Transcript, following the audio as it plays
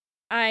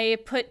I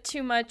put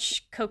too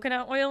much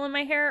coconut oil in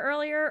my hair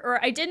earlier, or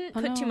I didn't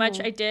put too much.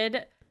 I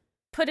did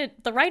put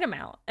it the right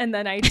amount, and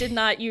then I did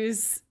not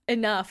use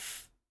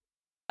enough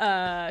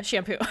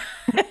shampoo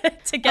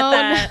to get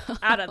that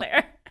out of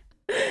there.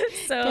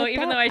 So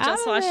even though I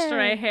just washed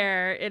my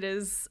hair, it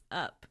is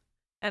up,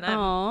 and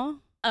I'm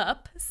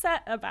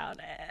upset about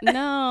it.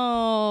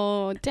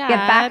 No, Dad. Get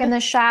back in the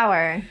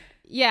shower.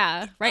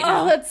 Yeah, right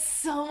now. Oh, that's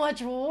so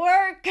much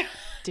work,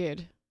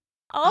 dude.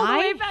 All the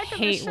way back in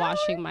the hate shower.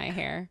 washing my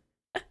hair.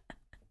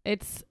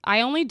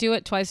 I only do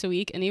it twice a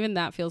week, and even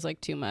that feels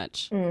like too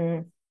much.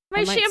 My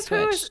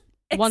shampoo is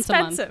expensive. Once a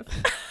month.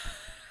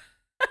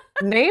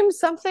 Name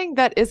something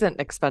that isn't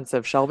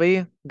expensive,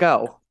 Shelby.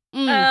 Go.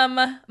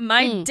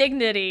 My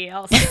dignity.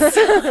 I'll say. For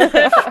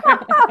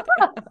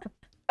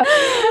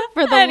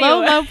the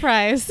low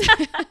price.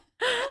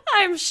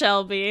 I'm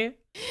Shelby.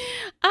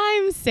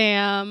 I'm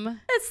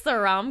Sam. It's the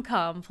Rom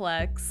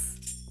Complex.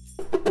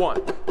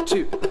 1,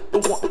 2,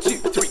 1, 2,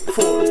 3, 4.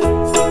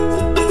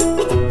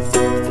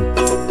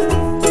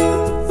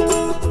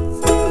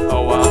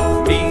 Oh,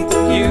 I'll meet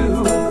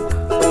you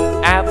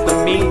at the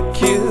meet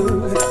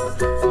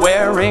cute,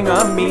 wearing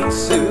a meat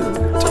suit.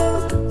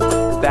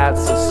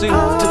 That's a suit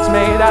that's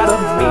made out of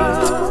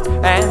meat,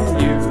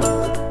 and you,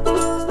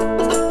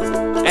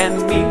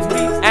 and me,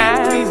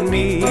 and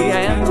me,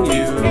 and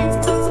you.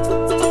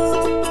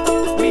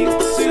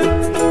 Meat suit.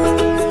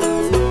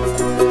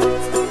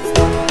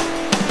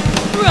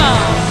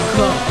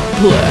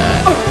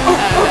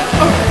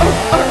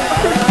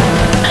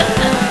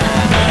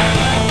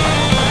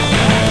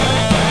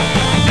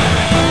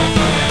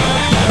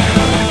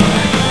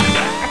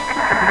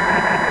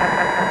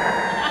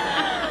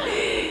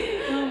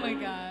 Oh my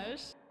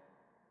gosh.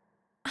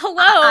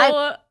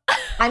 Hello.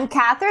 I'm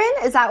Catherine.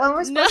 Is that when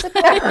we're supposed to be?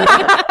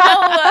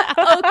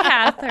 oh,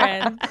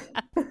 Catherine.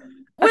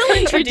 We'll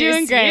introduce You're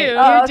doing great. you.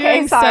 You're okay,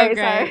 doing sorry, so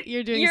great. sorry.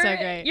 You're doing so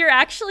great. You're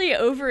actually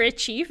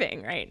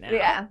overachieving right now.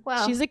 Yeah.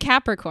 Well, She's a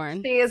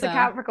Capricorn. she is a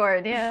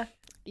Capricorn. Yeah.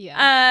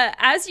 Yeah.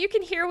 As you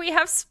can hear, we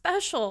have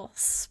special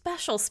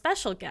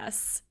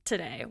guests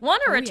today. One,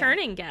 a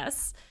returning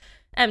guest,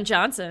 M.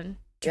 Johnson,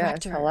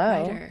 director, Yes,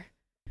 hello. writer,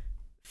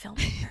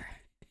 filmmaker.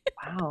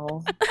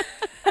 Wow.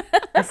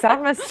 I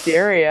sound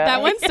mysterious.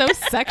 That one's so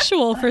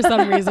sexual for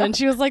some reason.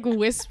 She was like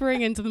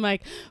whispering into the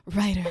mic,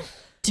 writer,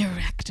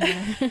 director,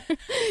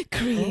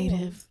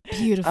 creative,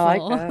 beautiful. I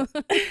like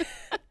that.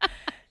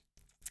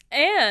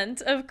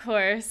 And of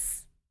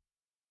course,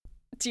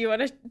 do you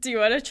want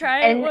to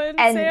try one,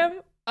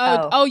 Sam?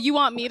 Oh, you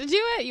want me to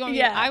do it? You want me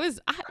Yeah. I was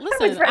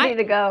ready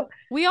to go.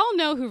 We all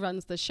know who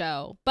runs the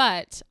show,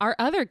 but our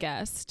other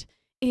guest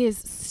is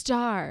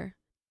star,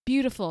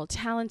 beautiful,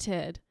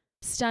 talented,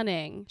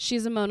 stunning.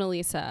 She's a Mona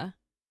Lisa.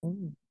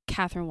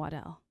 Katherine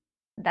Waddell.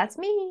 That's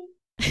me.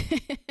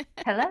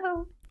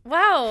 Hello.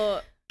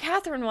 Wow,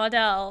 Katherine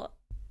Waddell.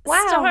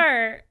 Wow.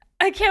 Star.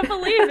 I can't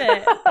believe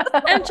it.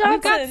 And Johnson.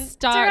 We've got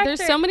star. There's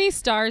director. so many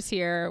stars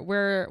here.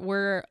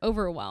 We're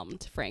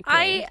overwhelmed,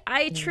 frankly.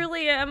 I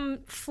truly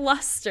am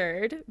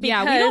flustered.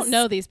 Yeah, we don't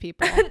know these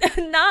people.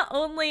 Not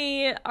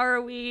only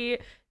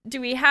do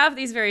we have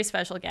these very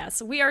special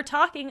guests, we are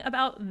talking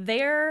about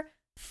their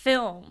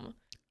film.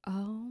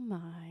 Oh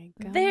my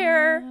god.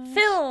 Their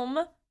film,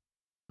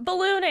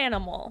 Balloon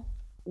Animal.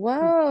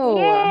 Whoa.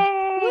 Yay.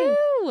 Woo!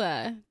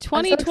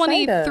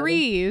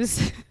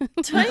 2023's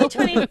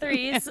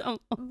 2023's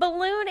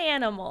Balloon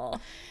Animal.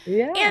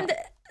 Yeah. And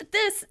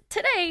this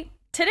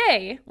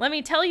today, let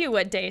me tell you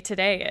what day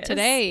today is.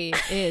 Today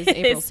is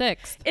April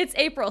 6th. It's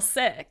April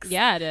 6th.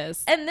 Yeah, it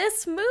is. And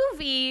this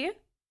movie,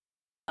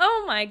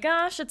 oh my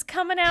gosh, it's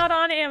coming out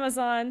on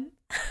Amazon.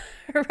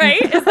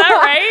 Right? Is that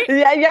right?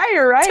 yeah,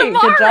 you're right.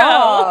 Tomorrow. Good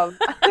job.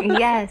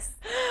 Yes.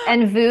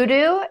 And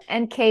Voodoo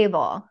and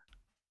Cable.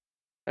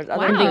 There's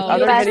Wow,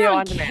 other that's video on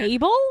on demand.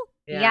 cable?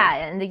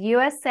 Yeah, in the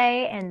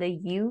USA and the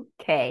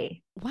UK.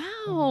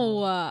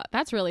 Wow,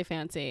 that's really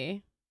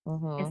fancy.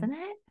 Mhm. Isn't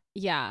it?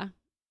 Yeah.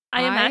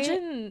 I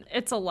imagine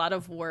it's a lot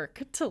of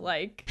work to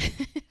like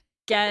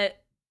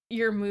get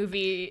your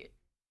movie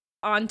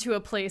onto a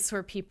place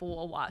where people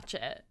will watch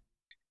it.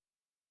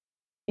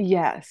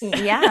 Yes.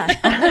 Yeah.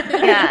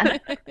 Yeah.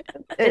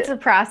 It's a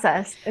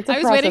process. It's a I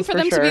was waiting process for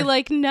them to be sure.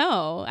 like,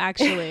 no,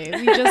 actually.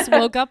 We just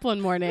woke up one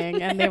morning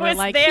and they It were was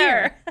like,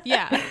 there. here.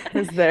 Yeah.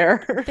 It's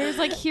there. There's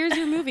like, here's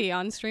your movie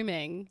on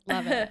streaming.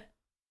 Love it.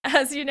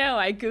 As you know,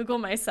 I Google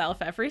myself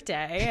every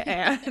day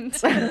and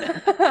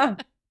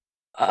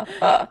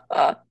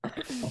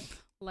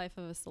Life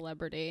of a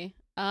celebrity.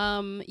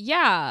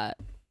 Yeah.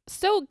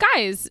 So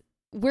guys,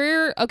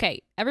 we're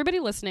okay. Everybody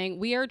listening,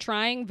 we are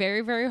trying very,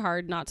 very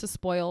hard not to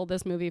spoil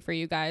this movie for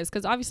you guys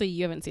because obviously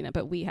you haven't seen it,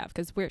 but we have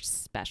because we're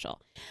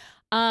special.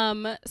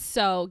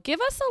 So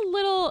give us a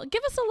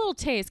little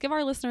taste. Give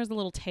our listeners a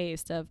little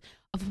taste of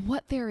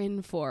what they're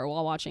in for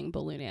while watching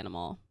Balloon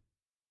Animal.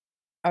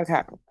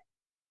 Okay.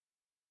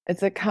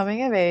 It's a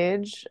coming of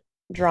age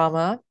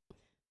drama.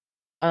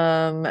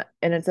 And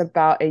it's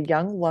about a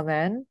young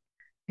woman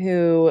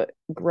who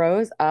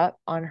grows up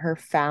on her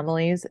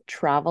family's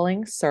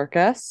traveling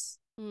circus.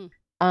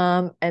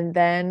 And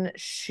then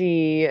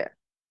she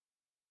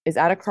is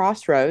at a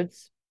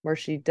crossroads where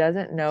she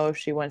doesn't know if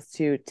she wants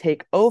to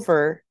take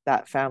over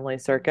that family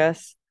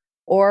circus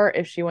or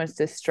if she wants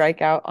to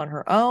strike out on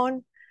her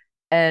own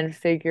and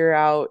figure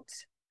out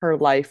her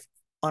life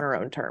on her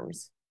own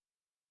terms.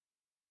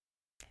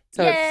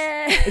 So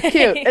it's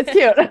cute. It's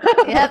cute.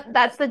 Yep,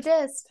 that's the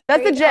gist.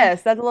 That's the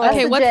gist. That's a little.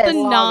 Okay, what's the gist.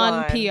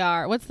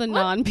 non-PR? What's the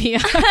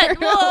non-PR?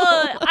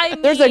 Well, I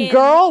mean, There's a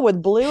girl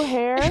with blue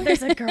hair.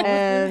 There's a girl with blue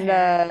And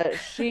hair.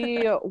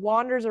 she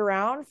wanders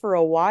around for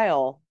a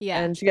while. Yeah.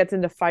 And she gets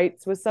into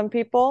fights with some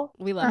people.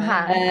 We love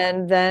Uh-huh. it.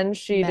 And then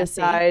she Messy.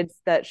 decides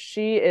that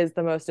she is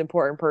the most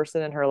important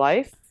person in her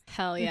life.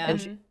 Hell yeah.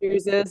 And she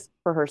chooses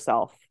for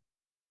herself.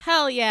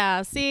 Hell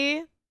yeah.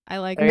 See? I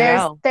like There you that.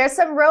 go. There's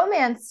some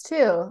romance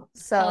too.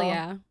 So Hell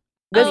yeah.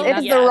 This Oh,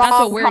 is yeah. the That's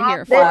what we're rom-com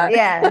here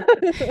that-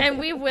 for. Yeah. And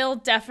we will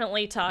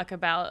definitely talk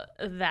about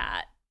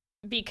that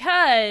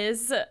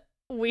because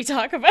we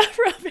talk about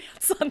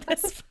romance on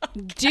this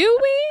podcast. Do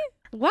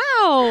we? Wow.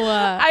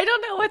 I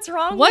don't know what's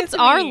wrong What's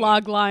with our me.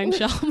 log line,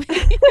 Shelby?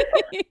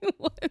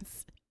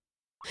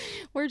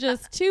 We're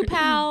just two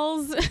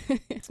pals.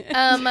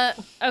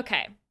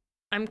 Okay.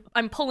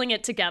 I'm pulling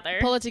it together.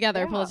 Pull it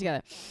together. Pull it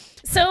together.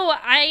 So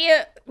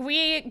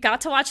we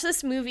got to watch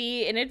this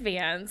movie in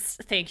advance.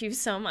 Thank you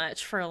so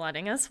much for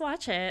letting us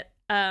watch it.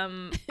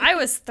 I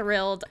was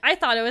thrilled. I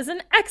thought it was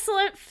an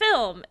excellent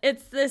film.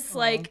 It's this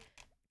like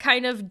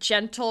kind of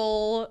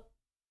gentle,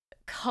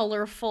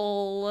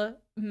 colorful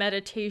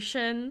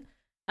meditation.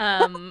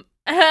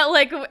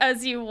 Like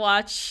as you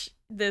watch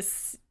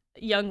this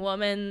young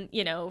woman,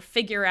 you know,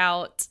 figure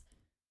out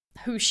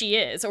who she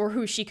is or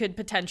who she could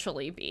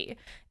potentially be.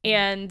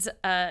 And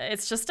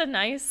it's just a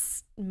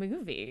nice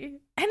movie.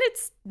 And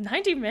it's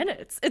 90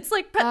 minutes. It's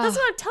like, that's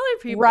what I'm telling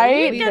people.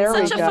 Right? You get There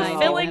we such a go.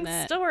 fulfilling 90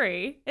 minute.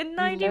 story in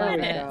 90 Love it.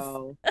 minutes.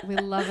 We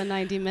love a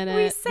 90 minute.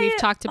 We say We've it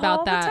talked about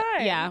all the that.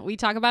 time. Yeah, we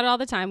talk about it all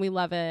the time. We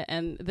love it.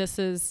 And this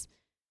is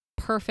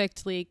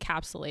perfectly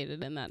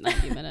capsulated in that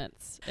 90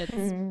 minutes. It's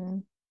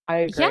Mm. I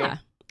agree. yeah.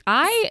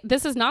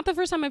 This is not the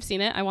first time I've seen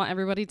it. I want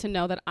everybody to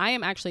know that I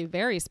am actually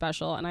very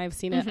special and I've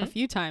seen it a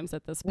few times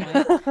at this point.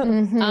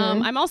 Mhm.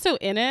 I'm also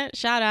in it.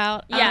 Shout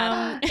out.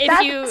 Yeah. If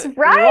That's you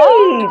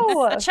right.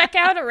 Whoa. check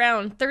out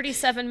around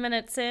 37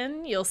 minutes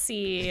in, you'll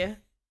see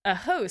a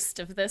host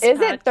of this Is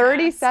it podcast.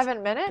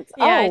 37 minutes?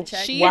 Yeah, I Oh,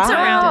 checked. she- It's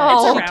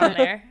wow. around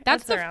there.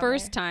 That's It's the around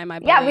first there. time I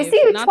believe. Yeah, we see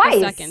you not twice.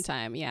 the second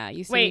time. Yeah,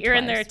 you see Wait, me you're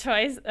in there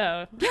twice. twice?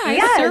 Oh. Yeah, I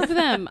Yes. serve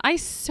them. I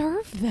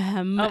serve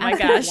them. Oh my at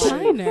the gosh.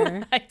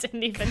 diner. I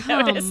didn't even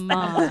notice Come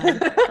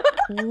that.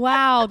 on.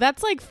 Wow,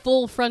 that's like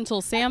full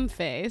frontal Sam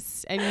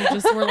face, and you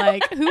just were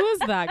like, "Who is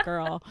that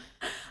girl?"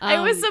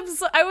 I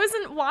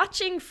wasn't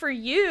watching for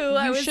you.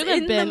 I You was should in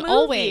have been the movie.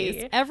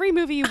 always. Every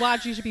movie you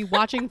watch, you should be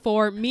watching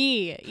for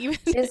me. Even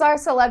She's our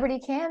celebrity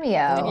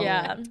cameo.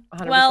 Yeah.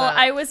 100%. Well,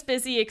 I was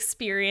busy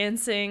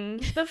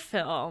experiencing the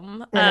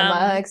film.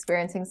 Cinema,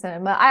 experiencing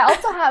cinema. I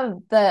also have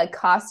the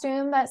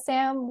costume that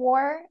Sam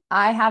wore.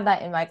 I have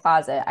that in my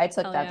closet. I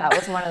took Hell that. yeah. That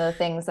was one of the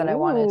things that I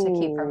wanted to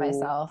keep for Ooh.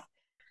 myself.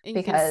 you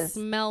Because-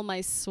 can smell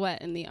my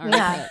sweat in the Yeah.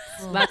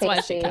 armpits. That's why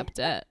she Pixie. kept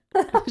it.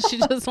 She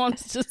just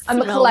wants to. I'm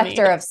a smell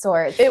collector me. of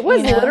sorts. It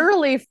was you know?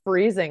 literally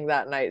freezing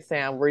that night,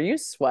 Sam. Were you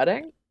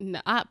sweating?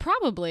 No,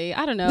 probably.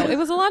 I don't know. It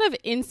was a lot of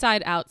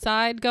inside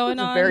outside It going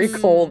was on. very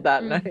cold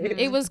that Mhm. night.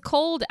 It was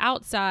cold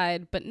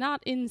outside, but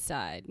not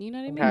inside. You know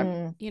what I mean? Okay.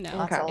 Mm. You know,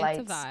 Lots of it's a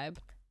lights. vibe.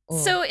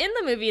 So in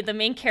the movie, the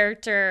main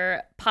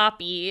character,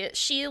 Poppy,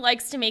 she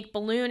likes to make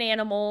balloon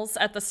animals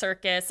at the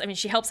circus. I mean,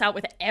 she helps out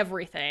with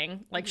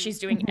everything. Like she's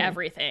doing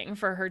everything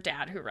for her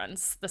dad who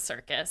runs the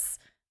circus.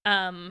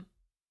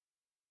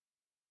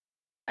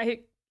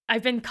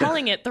 I've been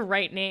calling it the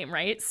right name,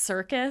 right?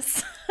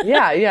 Circus.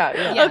 Yeah.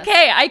 Yes.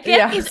 Okay, I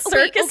get Yeah.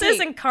 circuses okay.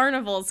 and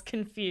carnivals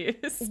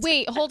confused.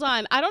 Wait, hold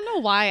on. I don't know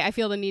why I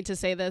feel the need to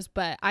say this,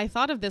 but I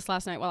thought of this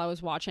last night while I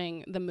was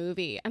watching the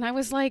movie, and I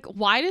was like,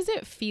 why does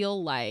it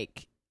feel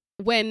like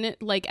when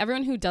like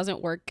everyone who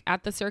doesn't work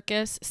at the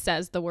circus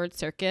says the word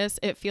circus,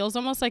 it feels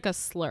almost like a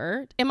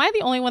slur? Am I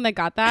the only one that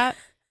got that?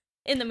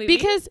 In the movie,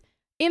 Because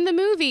in the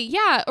movie,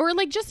 yeah, or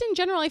like just in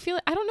general, I feel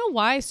I don't know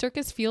why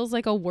circus feels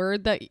like a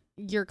word that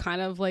you're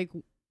kind of like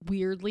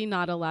weirdly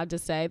not allowed to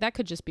say. That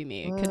could just be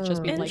me. It could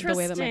just be like the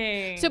way that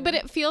interesting. so, but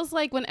it feels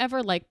like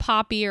whenever like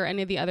Poppy or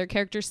any of the other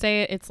characters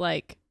say it, it's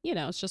like, you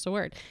know, it's just a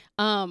word.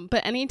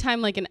 But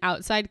anytime like an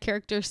outside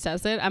character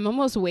says it, I'm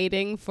almost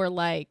waiting for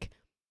like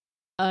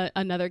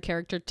another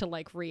character to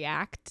like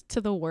react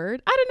to the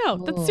word. I don't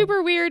know. That's Ooh.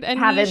 super weird and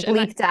Have niche, it and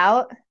I- bleeped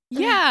out.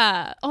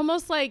 yeah,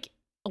 almost like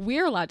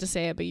we're allowed to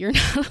say it, but you're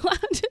not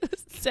allowed to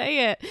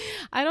say it.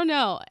 I don't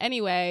know.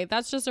 Anyway,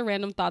 that's just a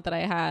random thought that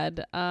I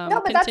had.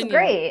 No, but that's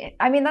great.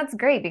 I mean, that's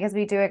great because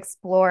we do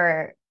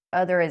explore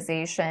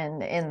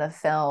otherization in the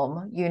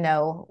film, you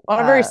know. On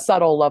a very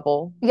subtle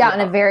level. Yeah,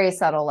 on a very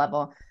subtle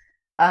level.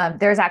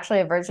 There's actually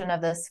a version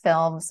of this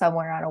film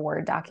somewhere on a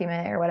Word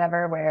document or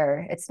whatever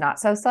where it's not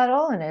so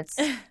subtle and it's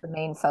the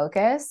main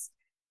focus.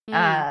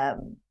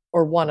 Mm.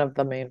 Or one of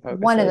the main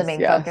focuses. One of the main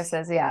yes.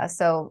 focuses, yeah.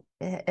 So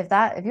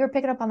if you were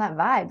picking up on that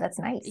vibe, that's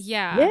nice.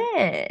 Yeah.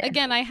 Yeah.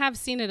 Again, I have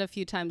seen it a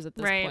few times at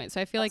this Right. point, so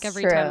I feel like That's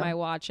every time true. I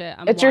watch it,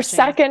 It's your watching...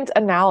 second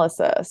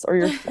analysis or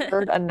your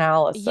third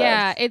analysis.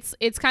 Yeah,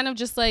 it's kind of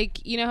just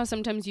like, you know how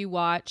sometimes you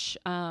watch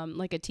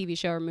like a TV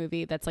show or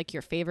movie that's like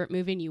your favorite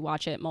movie and you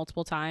watch it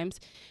multiple times,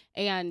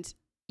 and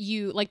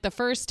you like the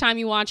first time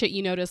you watch it,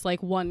 you notice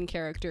like one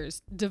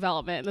character's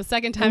development, and the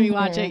second time you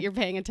watch it, you're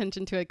paying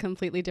attention to a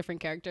completely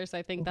different character. So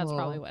I think that's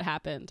probably what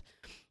happened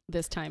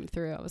this time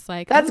through. I was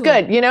like, that's ooh.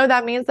 good. You know,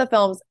 that means the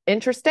film's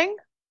interesting.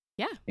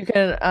 Yeah. You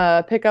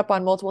can pick up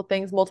on multiple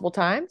things multiple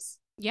times.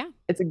 Yeah.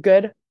 It's a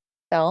good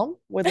film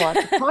with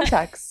lots of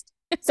context.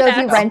 So if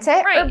you rent it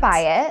or right.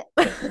 buy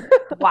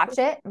it, watch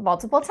it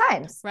multiple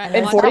times. Right.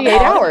 In Watch 48 it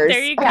all. hours.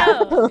 There you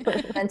go.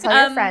 And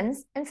tell your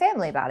friends and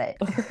family about it.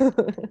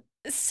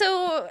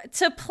 So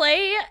to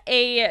play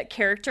a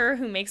character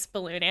who makes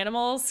balloon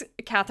animals,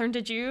 Catherine,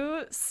 did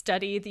you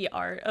study the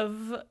art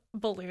of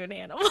balloon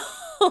animal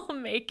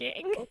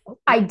making?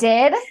 I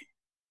did,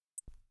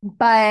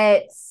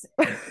 but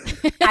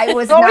I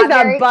was always not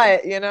that very,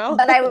 but, you know?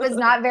 but I was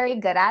not very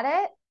good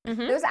at it.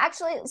 Mhm. It was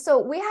actually, so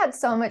we had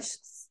so much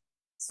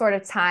sort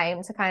of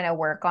time to kind of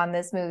work on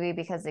this movie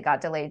because it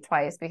got delayed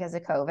twice because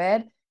of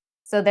COVID.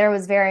 So there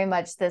was very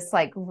much this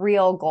like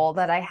real goal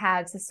that I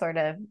had to sort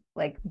of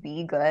like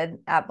be good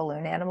at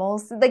balloon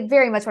animals. Like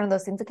very much one of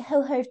those things like,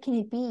 how hard can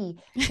it be?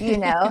 You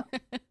know?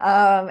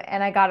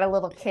 And I got a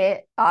little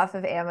kit off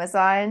of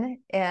Amazon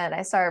and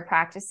I started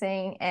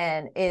practicing,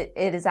 and it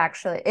is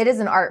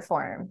an art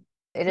form.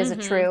 It is a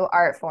true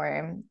art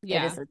form.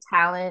 Yeah. It is a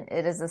talent.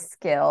 It is a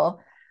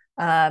skill.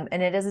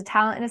 And it is a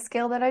talent and a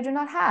skill that I do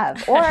not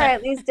have, or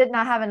at least did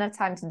not have enough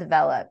time to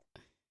develop.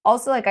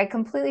 Also, like I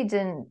completely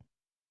didn't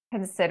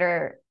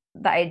consider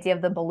the idea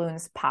of the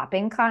balloons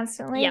popping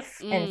constantly and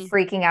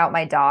freaking out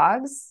my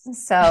dogs.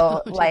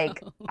 So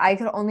like I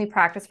could only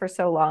practice for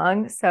so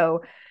long.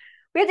 So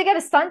we had to get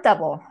a stunt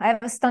double. I have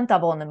a stunt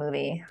double in the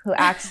movie who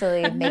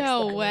actually makes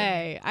No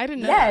way. I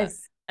didn't know.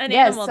 Yes. An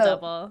Yes, animal so-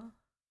 double.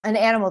 An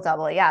animal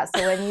double, yeah.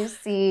 So when you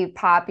see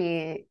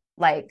Poppy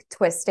like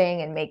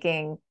twisting and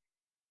making,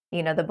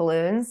 you know, the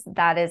balloons,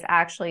 that is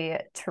actually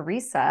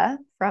Teresa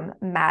from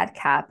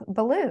Madcap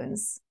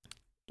Balloons.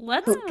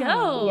 Let's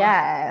go.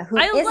 Yeah, who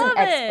I is love an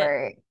it.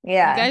 expert.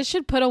 Yeah. You guys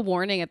should put a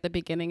warning at the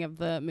beginning of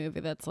the movie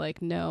that's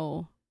like,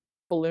 no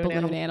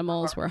balloon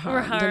animals were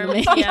We're harmed. In the harmed.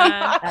 making.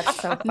 Yeah. That's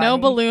so funny. No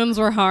balloons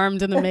were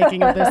harmed in the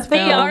making of this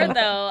film. They are,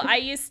 though. I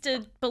used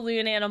to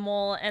balloon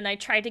animal, and I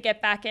tried to get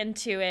back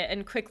into it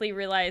and quickly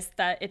realized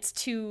that it's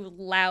too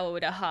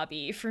loud a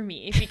hobby for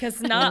me,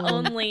 because not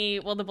only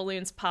will the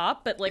balloons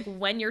pop, but like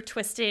when you're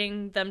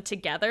twisting them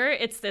together,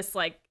 it's this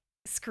like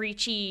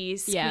screechy,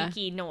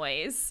 squeaky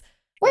noise.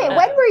 Wait,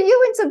 when were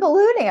you into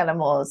balloon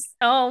animals?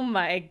 Oh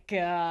my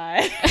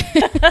God.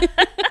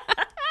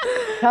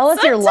 Tell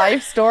us your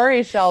life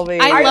story, Shelby.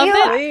 I love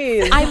that.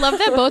 Please. I love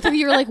that both of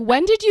you are like,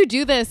 when did you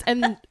do this?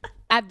 And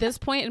at this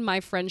point in my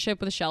friendship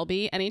with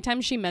Shelby,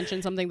 anytime she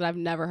mentions something that I've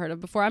never heard of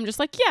before, I'm just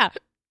like, yeah,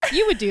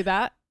 you would do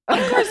that.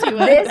 Of course you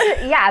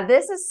would.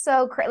 This is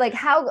so crazy. Like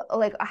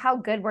how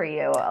good were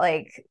you?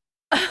 Like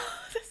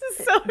This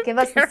is so give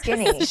us the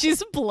skinny.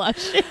 She's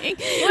blushing.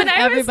 When I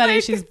Everybody, was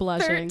like she's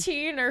blushing.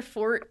 13 or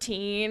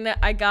 14,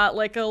 I got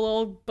like a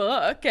little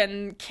book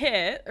and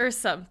kit or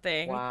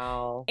something.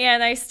 Wow.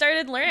 And I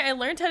started learning. I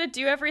learned how to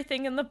do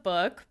everything in the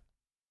book.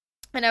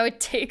 And I would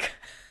take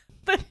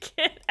the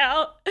kit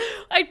out.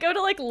 I'd go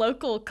to like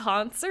local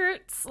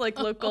concerts, like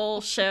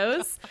local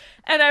shows,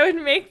 and I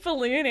would make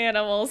balloon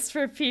animals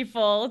for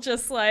people,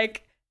 just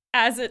like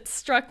as it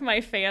struck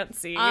my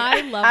fancy. I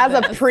love As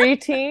a this.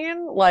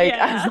 preteen, like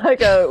Yeah. as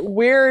like a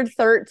weird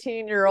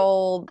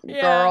 13-year-old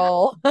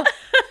girl.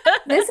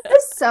 This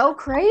is so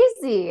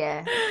crazy.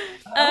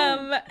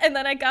 And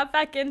then I got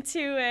back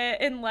into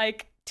it in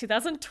like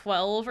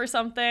 2012 or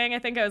something. I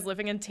think I was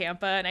living in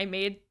Tampa, and I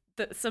made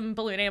some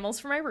balloon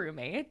animals for my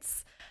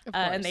roommates,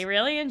 and they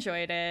really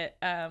enjoyed it.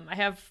 I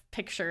have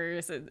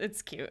pictures.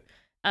 It's cute.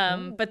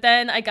 But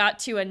then I got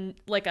to a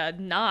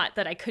knot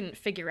that I couldn't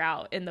figure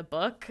out in the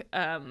book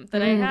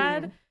that I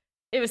had.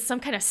 It was some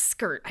kind of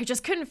skirt. I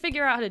just couldn't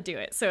figure out how to do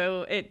it,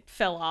 so it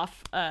fell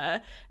off.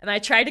 And I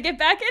tried to get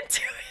back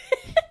into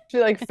it. She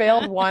like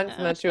failed once,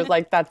 and then she was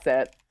like, "That's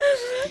it,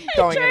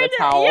 throwing in the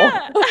towel."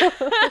 Yeah.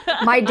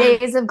 My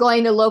days of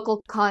going to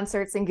local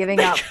concerts and giving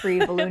out free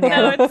balloon No,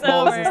 animals it's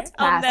over. is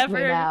past me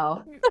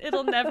now.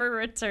 It'll never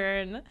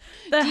return.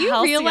 The Do you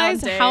halcyon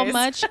realize how days.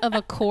 much of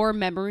a core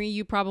memory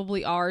you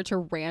probably are to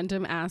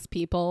random ass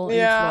people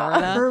Yeah. in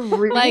Florida? For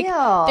real. Like,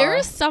 there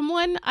is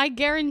someone, I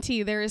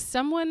guarantee there is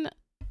someone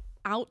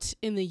out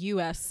in the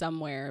US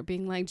somewhere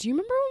being like, do you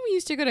remember when we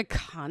used to go to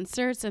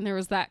concerts and there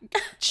was that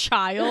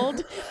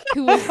child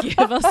who would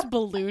give us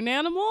balloon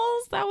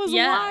animals? That was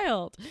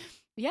wild.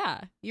 Yeah,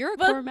 you're a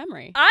core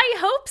memory. I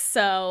hope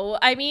so.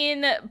 I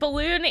mean,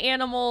 balloon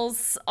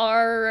animals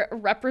are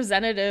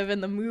representative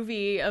in the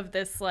movie of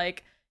this,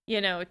 like,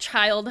 you know,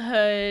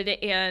 childhood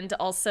and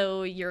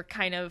also your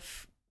kind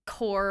of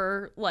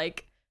core,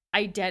 like,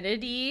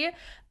 identity,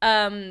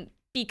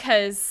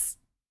 because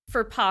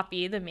for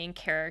Poppy, the main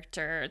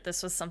character,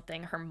 this was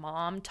something her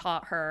mom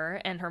taught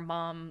her, and her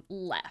mom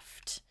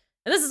left.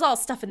 And this is all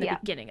stuff in the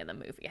beginning of the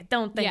movie. I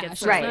don't think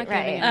it's right.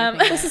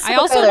 I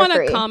also want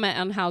to comment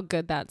on how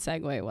good that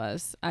segue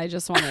was. I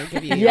just want to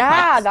give you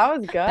props. That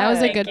was good. That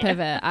was a good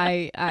pivot.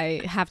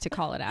 I have to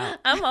call it out.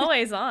 I'm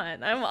always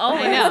on.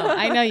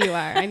 I know you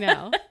are. I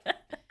know.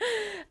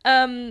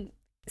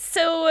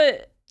 So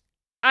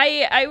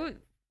I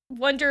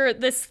wonder,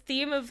 this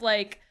theme of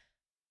like,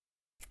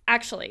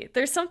 actually,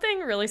 there's something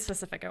really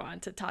specific I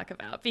wanted to talk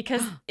about,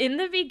 because in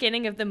the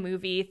beginning of the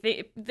movie,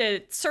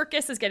 the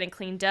circus is getting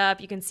cleaned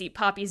up. You can see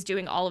Poppy's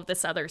doing all of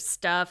this other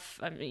stuff.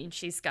 I mean,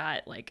 she's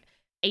got like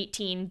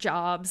 18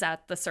 jobs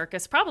at the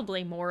circus,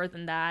 probably more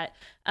than that.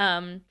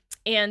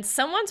 And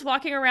someone's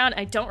walking around.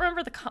 I don't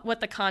remember what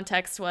the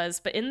context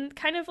was, but in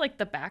kind of like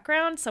the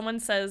background,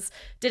 someone says,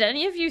 "Did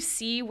any of you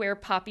see where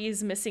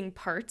Poppy's missing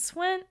parts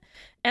went?"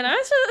 And I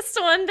was just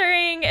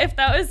wondering if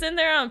that was in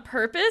there on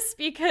purpose,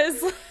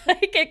 because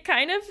like it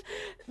kind of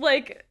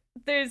like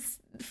there's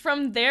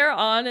from there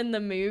on in the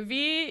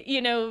movie,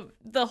 you know,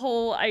 the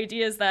whole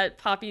idea is that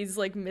Poppy's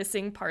like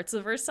missing parts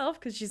of herself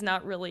because she's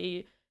not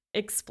really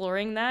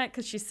exploring that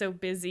because she's so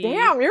busy.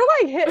 Damn, you're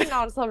like hitting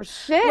on some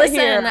shit.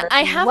 Listen, here.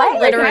 I have a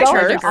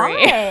literature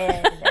degree.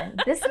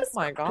 This is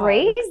my God.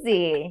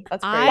 Crazy.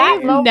 That's crazy.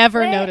 I've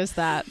never noticed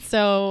that.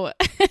 So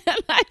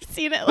I've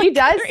seen it. Like he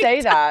does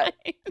say that.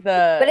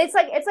 But it's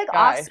like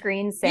guy. off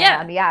screen,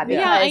 Sam. Yeah,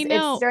 because I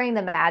know. it's during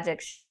the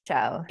magic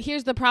show.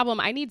 Here's the problem.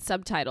 I need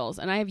subtitles,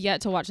 and I have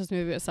yet to watch this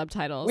movie with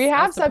subtitles. We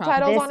have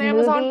subtitles on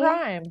Amazon movie?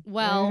 Prime.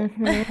 Well,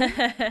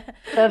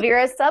 So if you're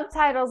a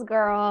subtitles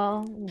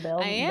girl, they'll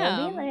be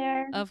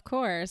there. Of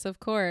course.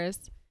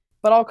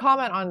 But I'll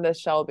comment on this,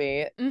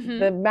 Shelby. Mm-hmm.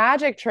 The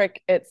magic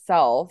trick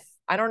itself,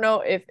 I don't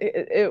know if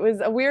it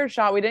was a weird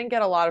shot. We didn't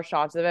get a lot of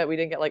shots of it. We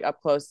didn't get like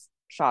up close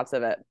shots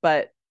of it.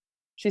 But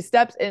she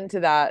steps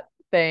into that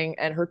thing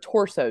and her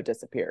torso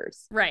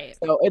disappears. Right.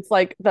 So it's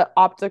like the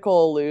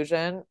optical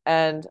illusion.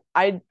 And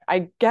I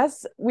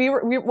guess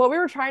what we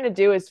were trying to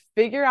do is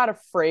figure out a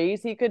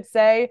phrase he could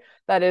say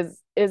that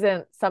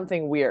isn't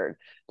something weird.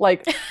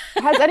 Like,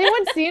 has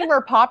anyone seen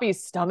where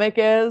Poppy's stomach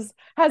is?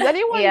 Has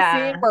anyone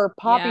seen where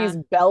Poppy's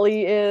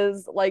belly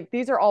is? Like,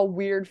 these are all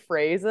weird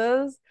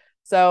phrases.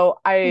 So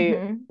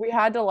we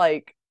had to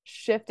like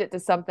shift it to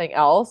something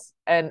else,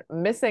 and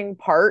missing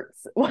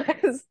parts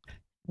was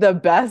the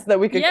best that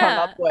we could come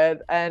up with.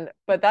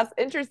 But that's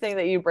interesting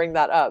that you bring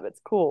that up. It's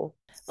cool.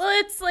 Well,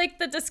 it's like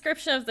the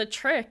description of the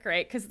trick,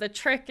 right? Because the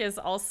trick is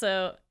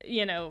also,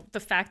 you know, the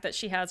fact that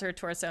she has her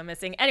torso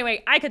missing.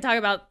 Anyway, I could talk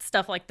about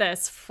stuff like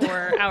this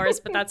for hours,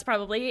 but that's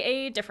probably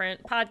a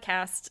different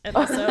podcast. And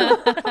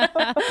also,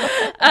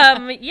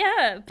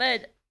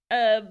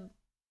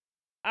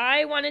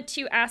 I wanted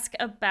to ask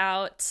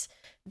about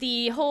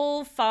the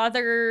whole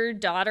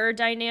father-daughter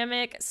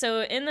dynamic.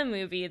 So in the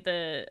movie,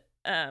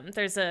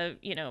 there's a,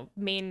 you know,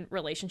 main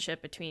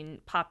relationship between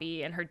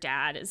Poppy and her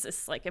dad is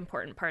this like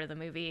important part of the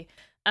movie.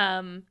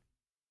 And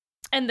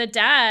the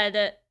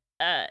dad,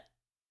 the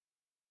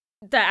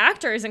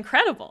actor is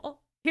incredible.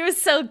 He was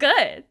so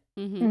good.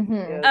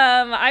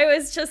 I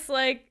was just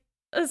like,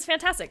 it was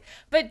fantastic.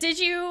 But did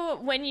you,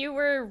 when you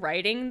were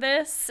writing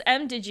this,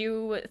 did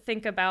you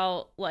think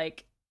about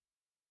like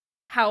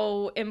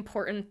how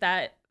important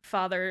that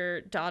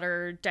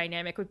father-daughter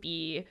dynamic would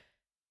be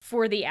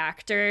for the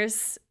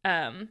actors?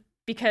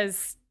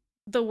 Because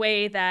the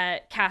way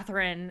that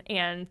Katherine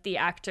and the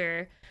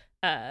actor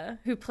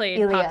who played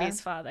Ilya.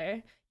 Poppy's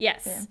father,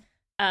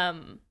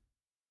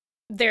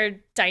 their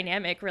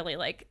dynamic really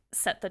like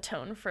set the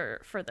tone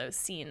for those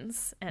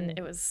scenes, and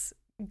it was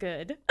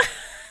good.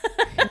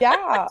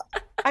 Yeah.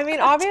 I mean,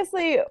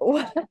 obviously,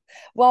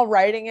 while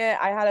writing it,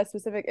 I had a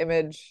specific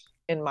image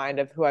in mind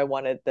of who I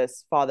wanted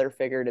this father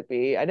figure to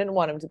be. I didn't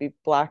want him to be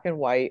black and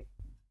white.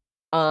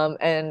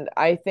 And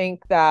I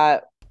think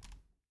that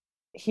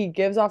he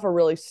gives off a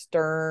really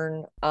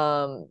stern,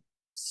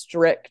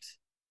 strict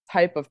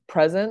type of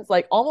presence,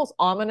 like almost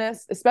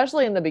ominous,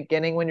 especially in the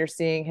beginning when you're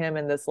seeing him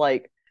in this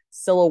like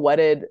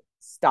silhouetted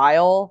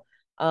style.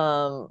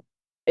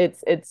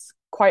 It's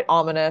quite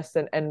ominous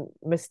and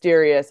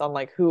mysterious on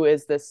like who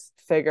is this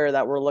figure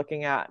that we're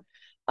looking at.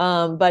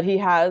 But he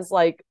has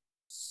like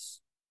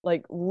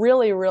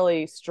really,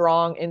 really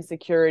strong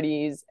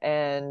insecurities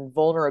and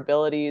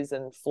vulnerabilities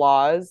and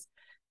flaws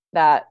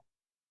that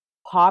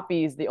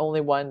Poppy's the only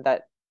one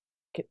that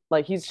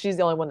she's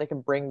the only one that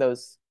can bring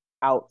those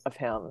out of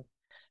him.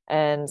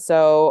 And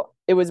so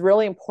it was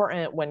really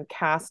important when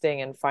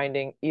casting and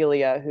finding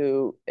Ilya,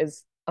 who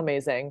is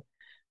amazing,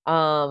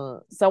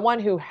 someone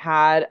who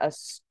had a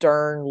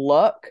stern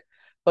look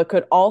but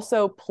could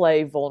also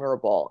play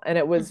vulnerable. And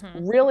it was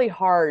really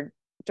hard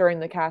during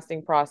the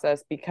casting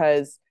process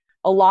because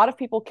a lot of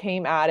people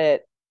came at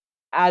it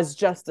as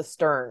just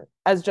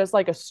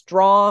like a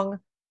strong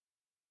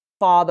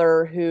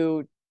father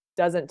who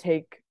doesn't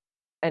take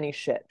any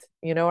shit.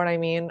 You know what I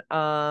mean?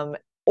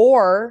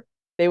 Or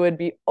they would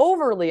be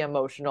overly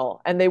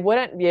emotional and they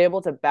wouldn't be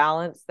able to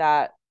balance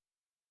that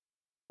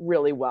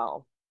really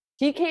well.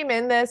 He came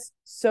in this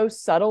so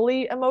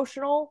subtly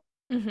emotional,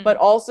 Mhm. but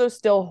also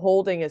still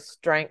holding his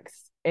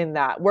strength in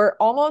that, where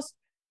almost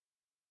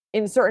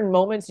in certain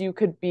moments you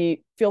could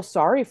feel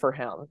sorry for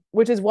him,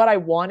 which is what I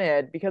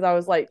wanted, because I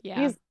was like,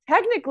 he's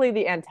technically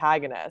the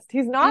antagonist.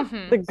 He's not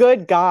the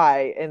good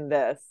guy in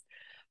this.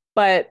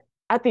 But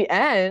at the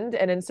end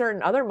and in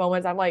certain other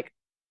moments, I'm like,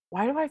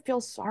 why do I feel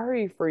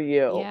sorry for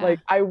you? Yeah. Like,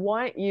 I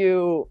want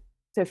you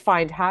to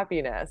find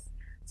happiness.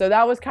 So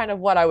that was kind of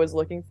what I was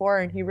looking for,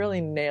 and he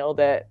really nailed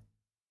it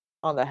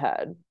on the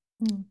head,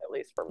 at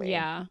least for me.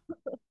 Yeah.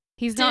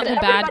 He's not And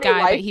the bad everybody guy,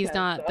 but liked he's him,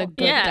 not so. the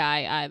good Yeah.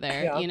 guy either.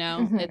 Yeah. You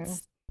know,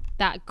 it's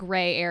that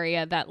gray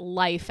area that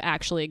life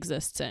actually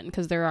exists in,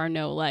 because there are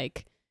no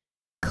like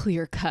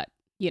clear cut,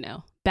 you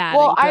know, bad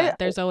Well, and good.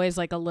 There's always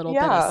like a little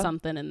bit of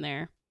something in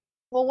there.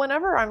 Well,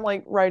 whenever I'm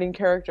like writing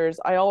characters,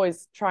 I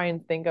always try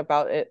and think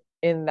about it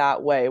in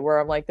that way, where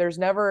I'm like, there's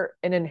never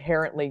an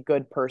inherently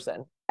good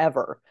person,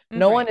 ever.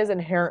 No one is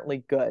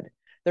inherently good.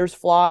 There's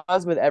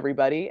flaws with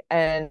everybody.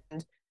 And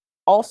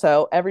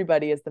also,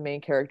 everybody is the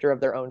main character of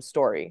their own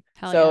story.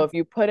 So if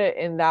you put it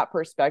in that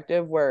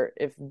perspective, where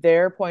if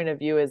their point of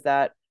view is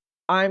that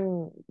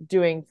I'm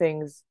doing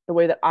things the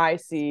way that I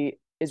see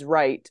is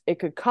right, it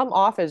could come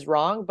off as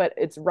wrong, but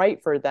it's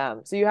right for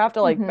them. So you have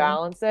to like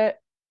balance it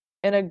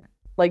in a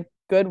like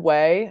good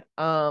way.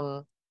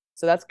 So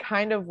that's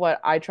kind of what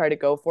I try to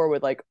go for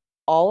with like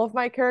all of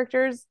my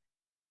characters.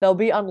 They'll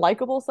be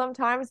unlikable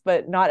sometimes,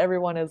 but not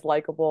everyone is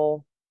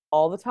likable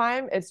all the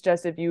time. It's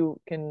just if you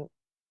can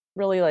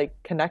really like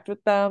connect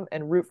with them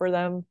and root for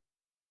them,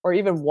 or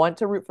even want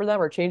to root for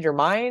them, or change your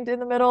mind in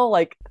the middle,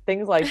 like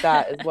things like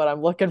that is what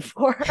I'm looking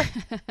for.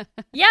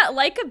 Yeah,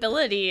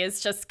 likability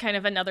is just kind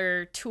of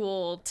another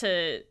tool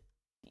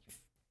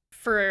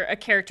for a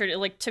character to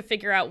like to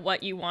figure out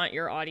what you want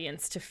your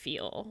audience to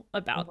feel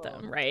about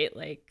them, right?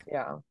 Like,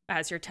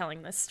 as you're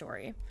telling this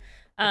story.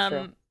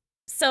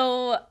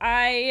 So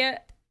I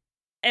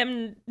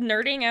am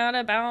nerding out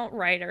about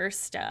writer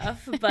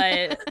stuff,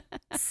 but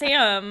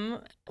Sam,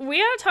 we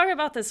gotta talk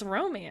about this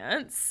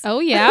romance. Oh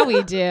yeah,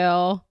 we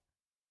do.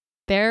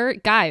 There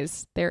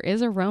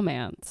is a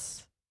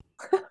romance.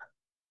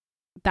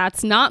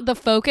 That's not the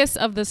focus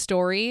of the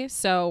story,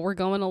 so we're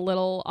going a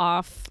little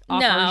off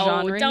our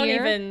genre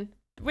here.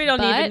 We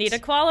don't even need to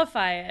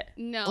qualify it.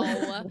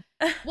 No.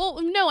 Well,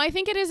 no, I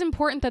think it is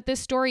important that this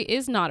story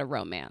is not a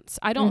romance.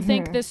 I don't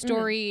think this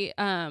story,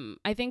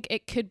 I think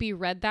it could be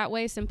read that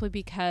way simply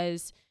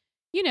because,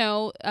 you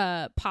know,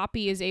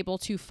 Poppy is able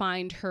to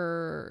find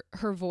her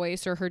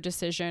voice or her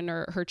decision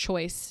or her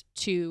choice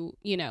to,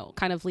 you know,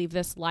 kind of leave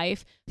this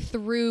life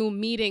through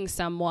meeting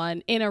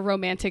someone in a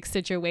romantic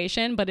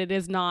situation, but it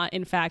is not,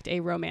 in fact,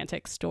 a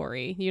romantic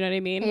story. You know what I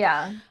mean?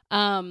 Yeah.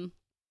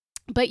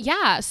 But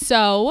yeah,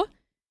 so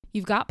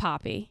you've got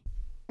Poppy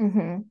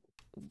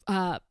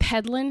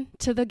peddling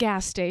to the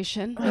gas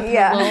station with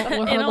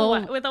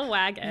a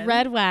wagon,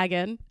 red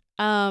wagon,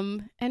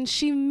 and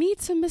she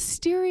meets a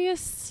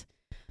mysterious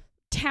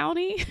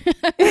townie,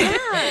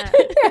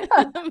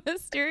 a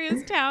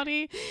mysterious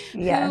townie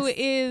who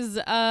is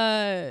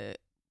a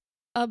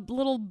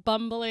little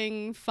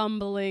bumbling,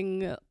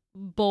 fumbling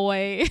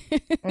boy.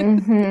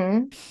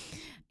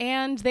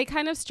 And they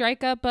kind of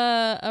strike up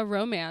a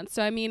romance.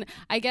 So I mean,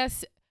 I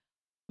guess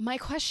my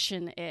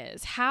question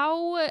is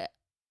how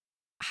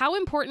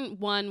important,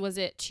 one, was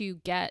it to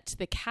get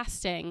the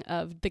casting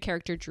of the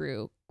character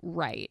Drew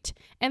right?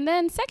 And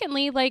then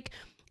secondly, like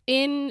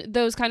in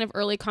those kind of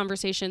early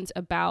conversations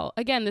about,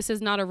 again, this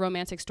is not a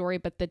romantic story,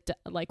 but the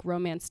like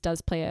romance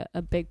does play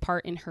a big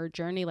part in her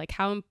journey. Like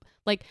how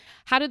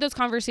did those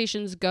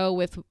conversations go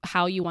with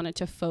how you wanted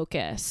to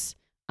focus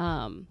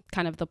kind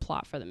of the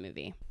plot for the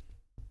movie?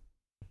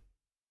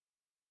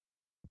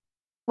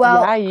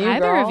 Well,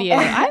 either of you.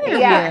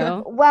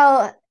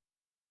 Well,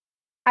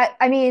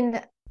 I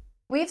mean,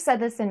 we've said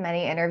this in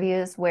many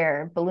interviews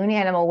where Balloon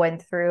Animal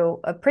went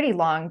through a pretty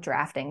long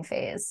drafting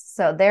phase.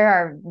 So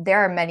there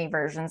are many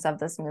versions of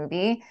this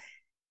movie.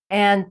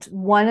 And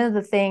one of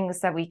the things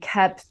that we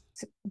kept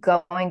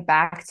going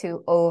back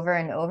to over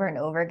and over and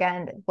over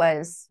again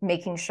was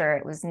making sure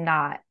it was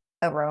not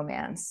a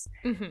romance,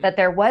 that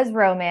there was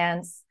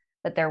romance,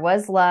 that there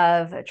was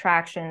love,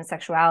 attraction,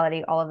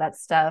 sexuality, all of that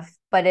stuff,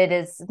 but it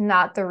is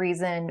not the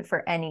reason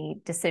for any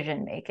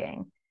decision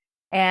making.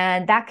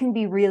 And that can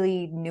be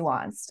really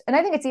nuanced. And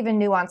I think it's even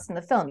nuanced in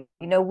the film.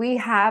 You know, we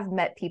have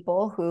met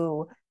people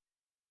who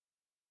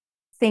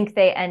think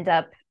they end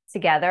up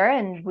together,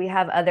 and we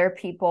have other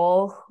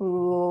people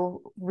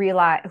who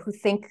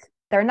think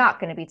they're not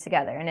going to be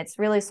together. And it's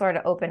really sort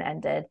of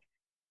open-ended.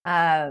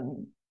 I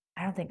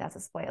don't think that's a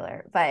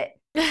spoiler, but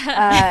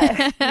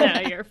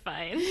no, you're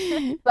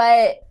fine.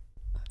 But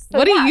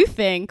what do you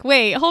think?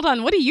 Wait, hold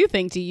on. What do you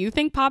think? Do you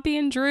think Poppy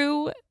and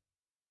Drew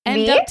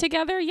end up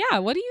together? Yeah.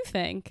 What do you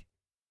think?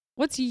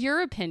 What's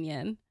your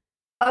opinion?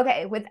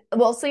 Okay.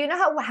 So you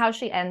know how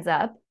she ends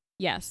up?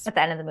 Yes. At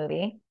the end of the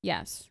movie?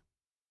 Yes.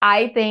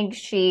 I think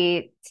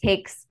she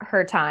takes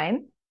her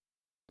time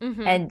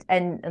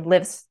and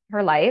lives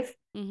her life.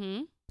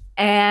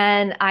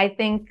 And I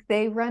think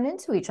they run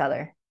into each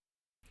other.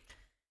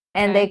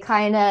 And they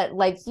kind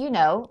of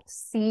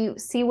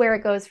see where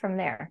it goes from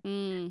there.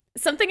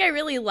 Something I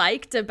really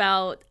liked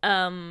about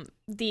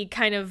the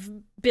kind of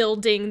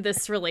building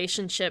this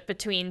relationship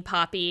between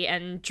Poppy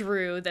and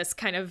Drew, this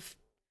kind of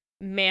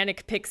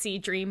manic pixie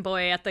dream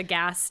boy at the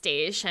gas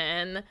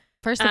station.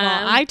 First of all,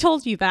 I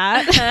told you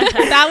that.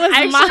 That was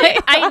actually,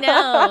 I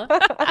know.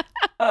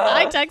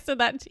 I texted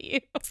that to you.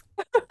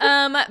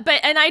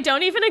 And I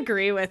don't even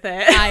agree with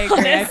it. I agree.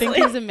 Honestly. I think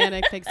he's a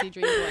manic pixie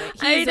dream boy.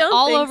 He's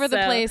all over the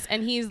place,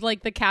 and he's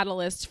like the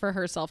catalyst for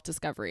her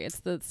self-discovery. It's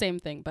the same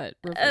thing, but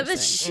reversing. But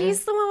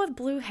she's the one with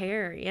blue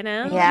hair, you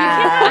know?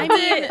 Yeah. I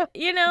mean,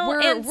 you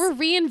know, we're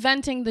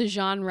reinventing the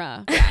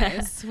genre,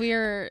 guys.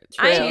 We're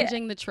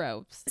changing the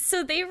tropes.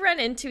 So they run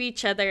into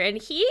each other,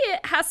 and he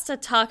has to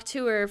talk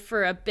to her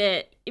for a bit,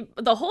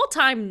 the whole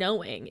time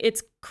knowing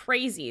it's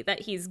crazy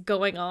that he's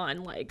going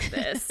on like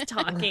this,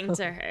 talking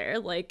to her,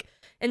 like,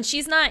 and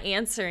she's not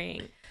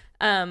answering.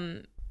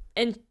 And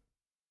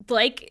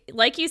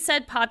like you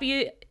said,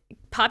 Poppy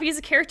is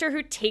a character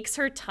who takes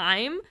her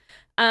time.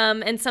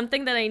 And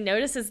something that I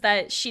noticed is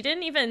that she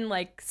didn't even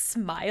like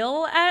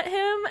smile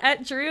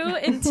at Drew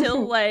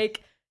until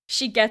like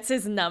she gets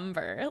his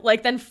number.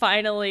 Like then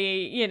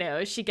finally, you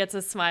know, she gets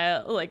a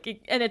smile,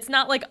 like, and it's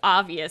not like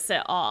obvious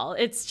at all.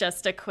 It's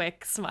just a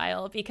quick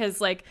smile because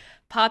like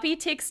Poppy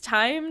takes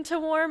time to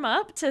warm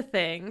up to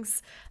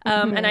things.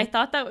 And I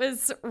thought that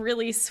was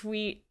really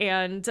sweet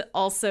and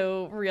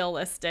also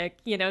realistic.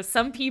 You know,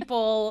 some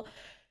people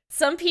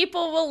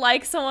will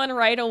like someone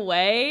right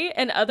away,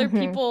 and other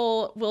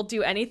people will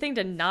do anything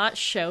to not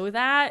show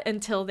that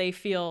until they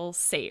feel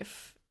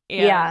safe.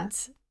 And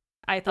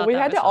I thought we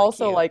had to really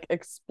also cute. like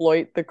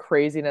exploit the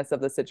craziness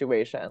of the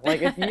situation.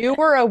 Like if you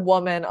were a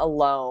woman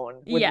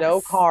alone with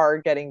no car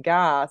getting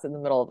gas in the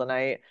middle of the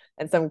night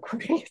and some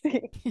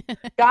crazy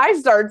guy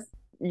starts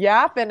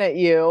yapping at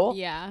you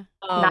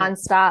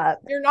nonstop,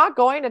 you're not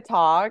going to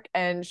talk.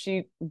 And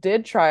she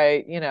did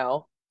try, you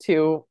know,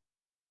 to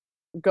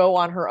go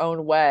on her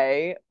own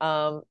way.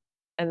 And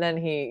then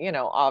he, you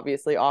know,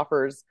 obviously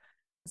offers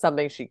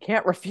something she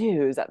can't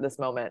refuse at this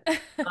moment.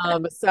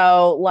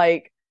 So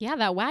like, yeah,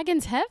 that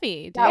wagon's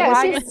heavy. Dude. That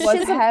wagon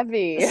was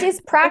heavy.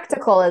 She's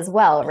practical as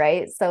well,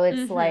 right? So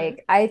it's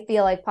like, I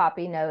feel like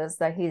Poppy knows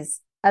that he's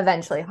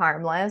eventually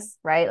harmless,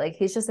 right? Like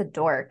he's just a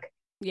dork.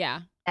 Yeah.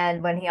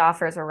 And when he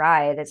offers a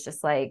ride, it's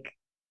just like,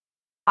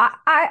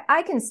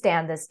 I can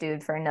stand this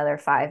dude for another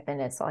 5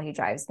 minutes while he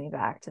drives me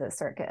back to the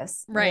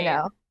circus. Right. You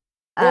know?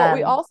 Well,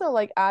 we also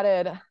like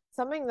added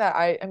something that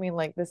I mean,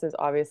 like, this is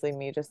obviously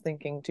me just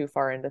thinking too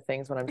far into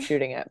things when I'm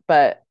shooting it,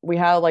 but we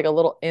have like a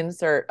little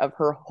insert of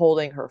her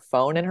holding her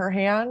phone in her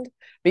hand,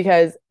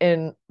 because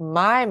in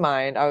my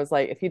mind, I was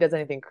like, if he does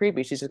anything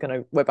creepy, she's just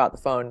going to whip out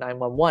the phone,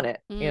 911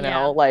 it, you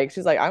know, like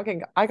she's like,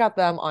 I got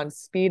them on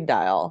speed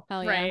dial.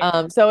 Hell yeah.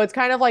 Right. So it's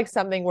kind of like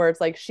something where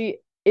it's like, she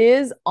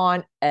is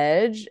on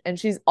edge and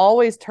she's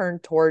always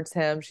turned towards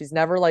him. She's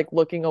never like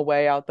looking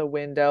away out the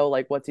window,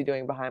 like, what's he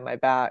doing behind my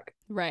back?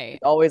 Right. She's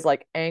always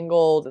like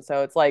angled.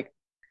 So it's like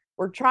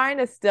we're trying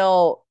to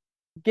still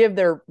give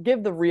the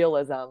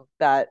realism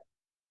that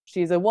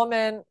she's a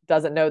woman,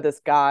 doesn't know this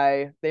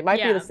guy. They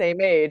might be the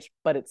same age,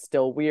 but it's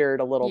still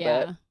weird a little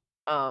bit.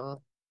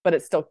 But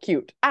it's still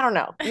cute. I don't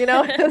know. You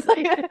know, it's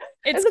like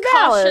it's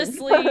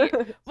cautiously.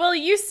 Well,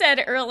 you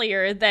said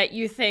earlier that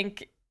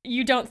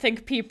you don't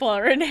think people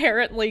are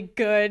inherently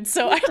good,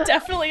 so I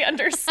definitely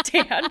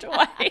understand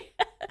why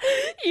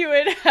you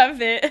would have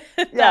it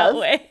that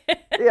way.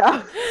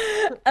 Yeah.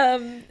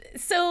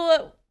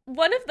 So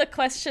one of the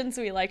questions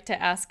we like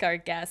to ask our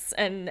guests,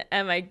 and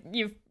Emma,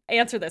 you've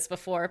answered this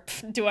before.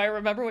 Do I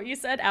remember what you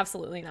said?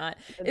 Absolutely not.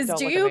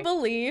 Do you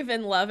believe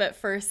in love at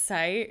first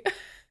sight?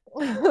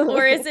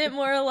 Or is it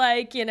more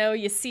like, you know,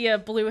 you see a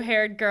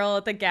blue-haired girl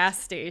at the gas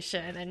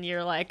station and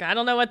you're like, I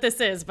don't know what this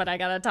is, but I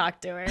gotta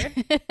talk to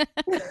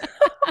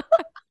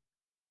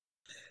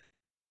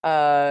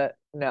her?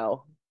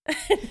 No.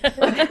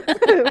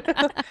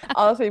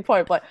 Honestly,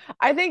 point blank.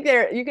 I think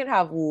you can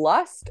have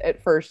lust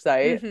at first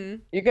sight.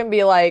 You can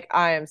be like,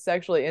 I am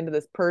sexually into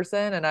this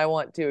person and I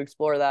want to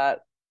explore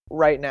that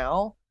right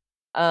now.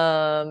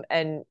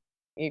 And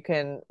you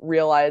can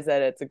realize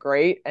that it's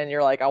great and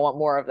you're like, I want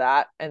more of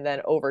that. And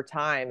then over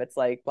time it's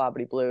like blah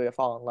blah blue, you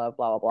fall in love,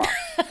 blah blah blah.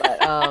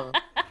 But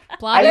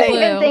I don't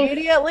even think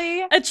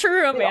immediately a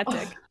true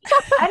romantic.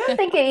 I don't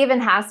think it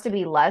even has to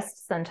be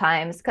lust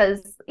sometimes,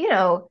 because, you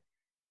know,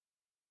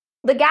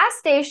 the gas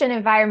station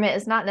environment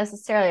is not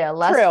necessarily a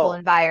lustful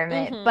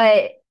environment,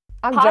 but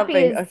I'm Poppy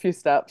jumping a few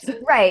steps.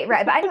 Right.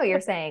 But I know what you're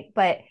saying.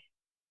 But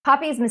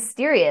Poppy is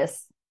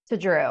mysterious to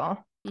Drew,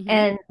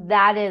 and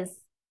that is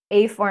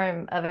a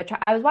form of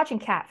I was watching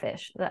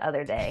Catfish the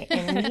other day,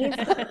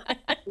 and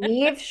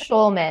Neve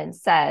Schulman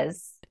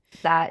says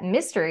that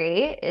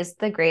mystery is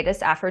the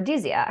greatest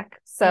aphrodisiac.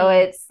 So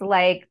it's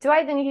like, do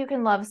I think you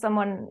can love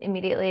someone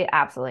immediately?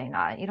 Absolutely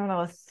not. You don't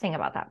know a thing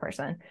about that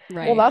person.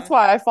 Right. Well, that's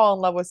why I fall in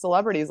love with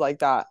celebrities like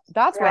that.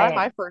 That's where Right.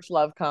 my first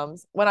love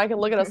comes. When I can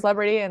look at a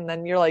celebrity and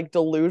then you're like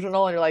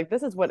delusional and you're like,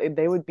 this is what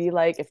they would be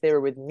like if they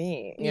were with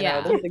me. You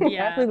know, this is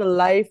exactly the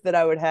life that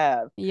I would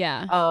have.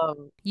 Yeah.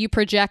 You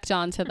project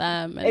onto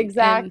them.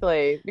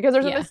 Exactly. Because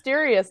there's a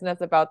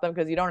mysteriousness about them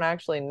because you don't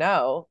actually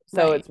know.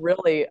 So it's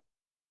really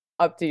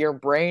up to your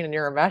brain and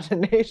your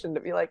imagination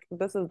to be like,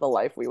 this is the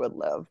life we would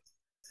live.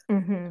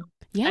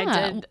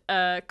 Yeah.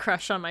 I did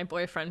crush on my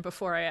boyfriend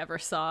before I ever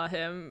saw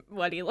him,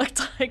 what he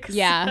looked like.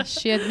 Yeah,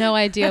 she had no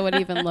idea what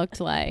he even looked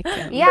like.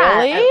 Yeah.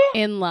 Really?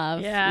 In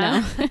love.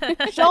 Yeah.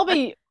 No.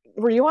 Shelby,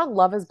 were you on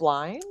Love is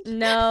Blind?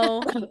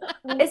 No.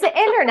 It's an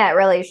internet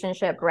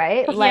relationship,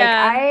 right?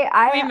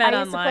 Like we met I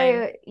used online.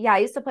 to play, I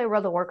used to play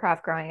World of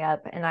Warcraft growing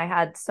up, and I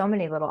had so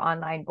many little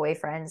online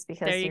boyfriends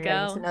because you're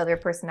getting to know their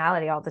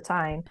personality all the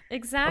time.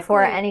 Exactly.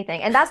 Before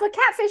anything. And that's what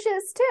Catfish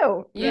is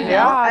too. Yeah. You know?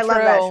 I love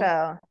that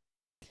show.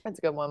 That's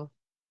a good one.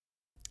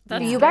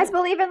 Do you guys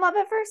believe in love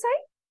at first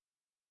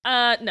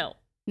sight? No.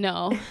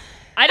 No.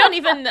 I don't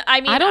even, I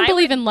mean, I don't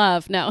believe in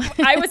love. No.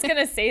 I was going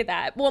to say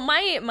that. Well,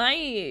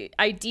 my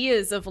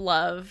ideas of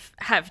love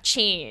have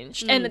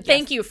changed. And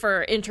thank you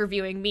for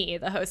interviewing me,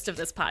 the host of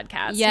this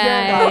podcast.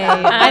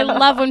 Yeah. I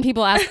love when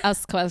people ask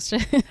us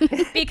questions.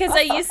 Because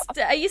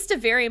I used to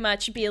very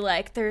much be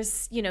like,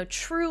 there's,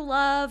 true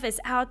love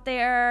is out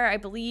there. I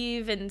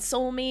believe in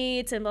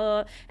soulmates and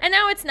blah, blah. And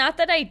now it's not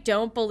that I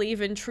don't believe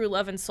in true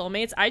love and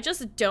soulmates. I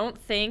just don't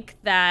think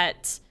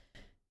that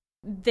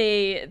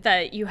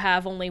you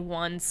have only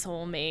one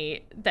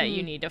soulmate that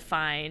you need to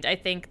find. I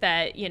think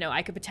that,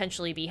 I could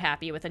potentially be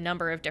happy with a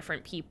number of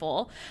different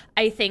people.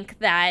 I think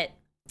that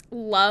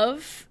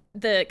love,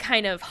 the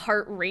kind of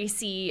heart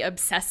racy,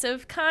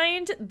 obsessive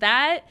kind,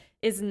 that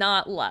is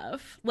not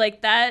love.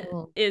 Like that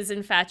is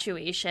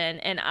infatuation.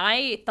 And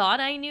I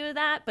thought I knew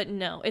that, but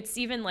no, it's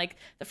even like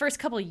the first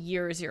couple of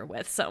years you're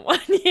with someone,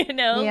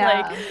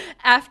 like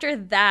after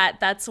that,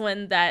 that's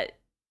when that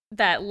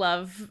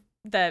love,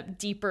 that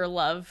deeper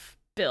love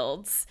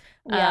builds.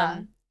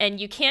 And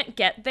you can't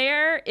get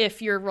there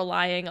if you're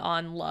relying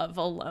on love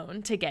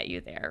alone to get you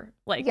there.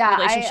 Like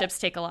relationships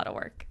take a lot of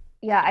work.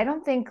 Yeah, I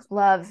don't think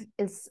love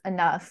is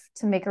enough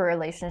to make a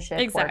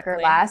relationship work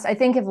or last. I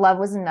think if love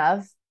was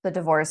enough, the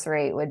divorce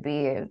rate would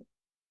be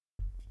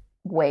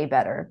way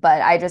better.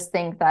 But I just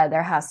think that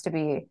there has to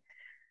be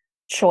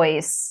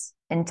choice,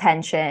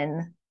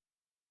 intention,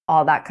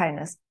 all that kind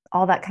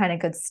of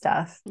good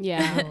stuff.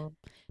 Yeah.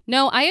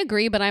 No, I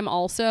agree, but I'm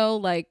also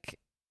like,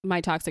 my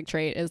toxic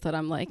trait is that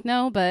I'm like,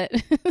 no, but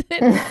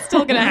it's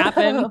still gonna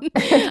happen.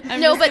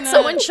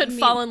 Someone should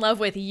fall in love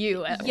with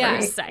you at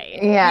first sight.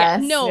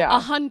 Yes. No,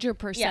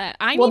 100%.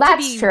 I need to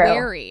be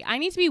wary. I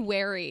need to be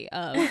wary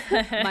of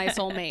my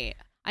soulmate.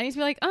 I need to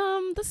be like,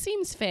 this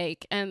seems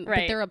fake,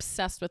 but they're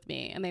obsessed with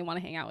me and they want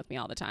to hang out with me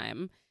all the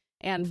time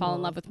and fall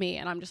in love with me,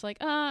 and I'm just like,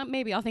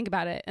 maybe I'll think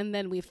about it, and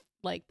then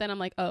then I'm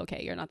like, oh,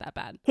 okay, you're not that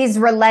bad. He's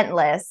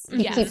relentless.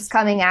 He keeps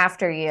coming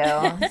after you.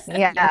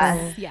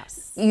 Yeah.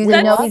 Yes. You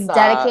know he's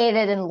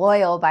dedicated and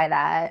loyal by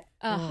that.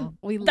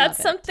 We love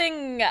That's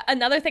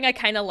another thing I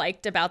kind of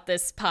liked about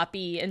this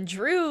Poppy and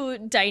Drew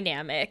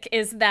dynamic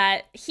is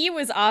that he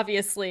was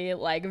obviously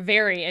like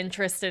very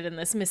interested in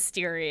this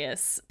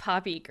mysterious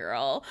Poppy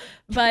girl,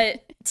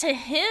 but to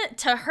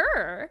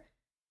her,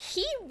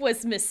 he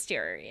was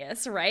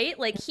mysterious, right?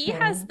 Like he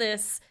has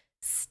this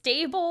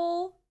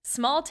stable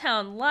small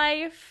town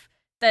life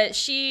that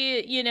she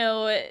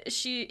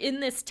in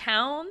this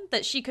town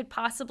that she could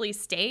possibly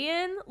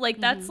stay in. Like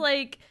that's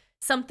like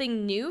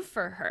something new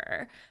for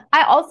her.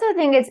 I also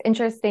think it's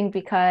interesting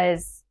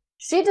because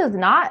she does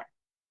not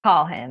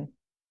call him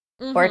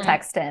or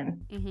text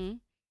him,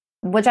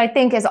 which I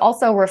think is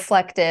also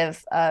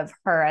reflective of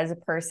her as a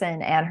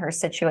person and her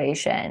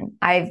situation.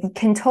 I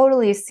can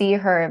totally see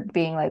her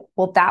being like,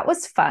 well, that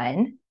was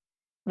fun.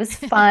 It was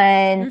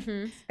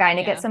fun. Trying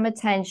to get some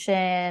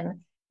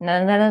attention.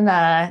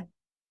 But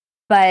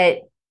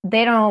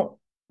they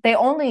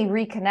only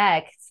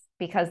reconnect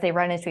because they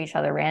run into each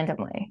other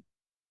randomly.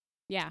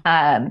 Yeah.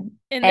 And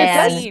it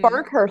does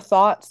spark her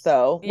thoughts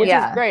though, which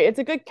is great. It's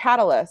a good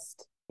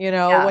catalyst,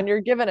 when you're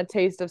given a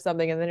taste of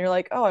something and then you're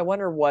like, oh, I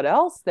wonder what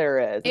else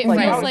there is. It like,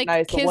 feels like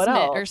nice,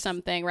 kismet or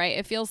something, right?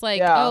 It feels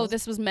like, oh,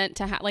 this was meant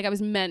to like I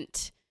was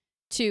meant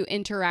to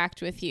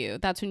interact with you.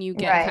 That's when you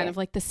get kind of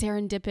like the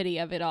serendipity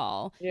of it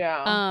all.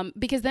 Yeah.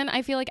 Because then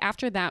I feel like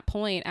after that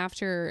point,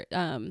 after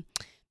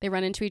they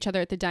run into each other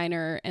at the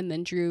diner and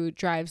then Drew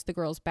drives the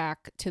girls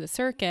back to the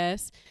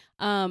circus,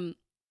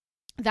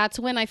 that's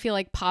when I feel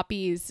like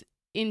Poppy's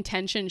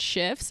intention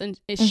shifts and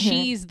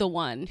she's the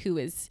one who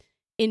is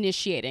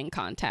initiating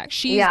contact.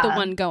 She's the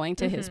one going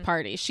to his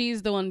party.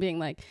 She's the one being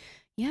like,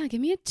 yeah,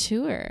 give me a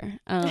tour.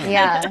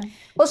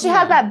 Well, she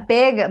has that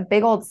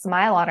big old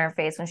smile on her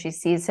face when she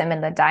sees him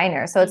in the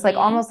diner. So it's like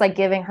almost like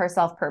giving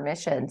herself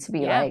permission to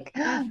be like,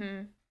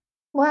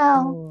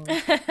 Well,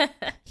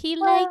 He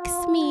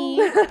likes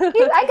me.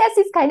 I guess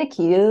he's kind of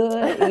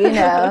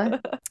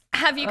cute.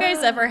 Have you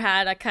guys ever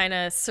had a kind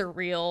of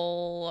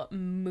surreal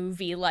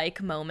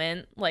movie-like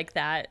moment like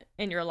that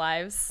in your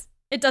lives?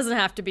 It doesn't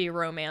have to be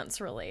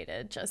romance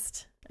related,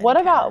 just What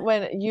about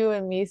when you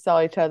and me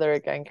saw each other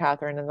again,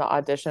 Catherine, in the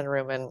audition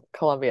room in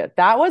Columbia?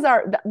 That was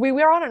we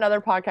were on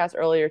another podcast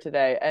earlier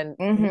today, and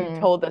you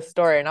told this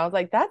story, and I was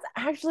like, that's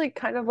actually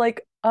kind of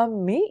like a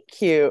meet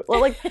cute.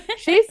 Well, like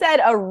she said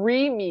a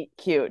re-meet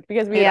cute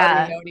because we had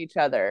already known each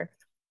other.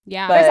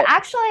 Yeah.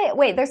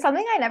 There's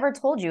something I never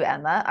told you,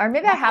 Emma, or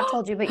maybe I have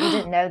told you, but you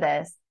didn't know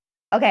this.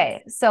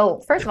 Okay,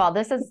 so first of all,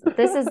 this is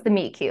the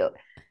meet cute.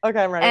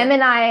 Okay, I'm ready. Em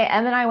and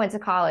I went to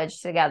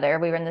college together.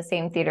 We were in the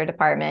same theater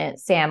department.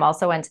 Sam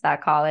also went to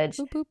that college.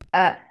 Boop,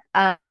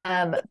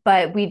 boop.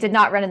 But we did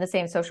not run in the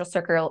same social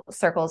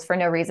circles for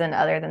no reason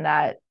other than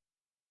that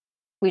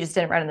we just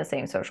didn't run in the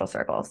same social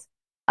circles.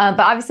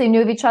 But obviously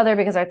knew of each other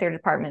because our theater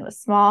department was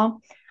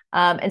small.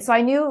 And so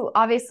I knew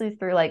obviously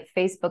through like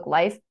Facebook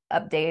life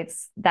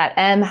updates that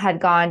Em had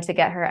gone to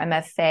get her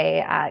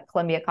MFA at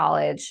Columbia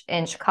College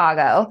in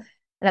Chicago.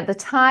 And at the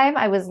time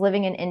I was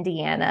living in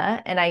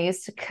Indiana and I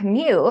used to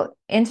commute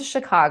into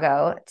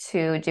Chicago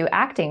to do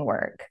acting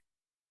work.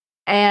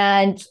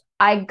 And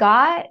I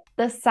got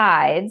the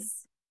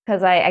sides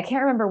because I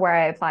can't remember where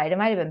I applied. It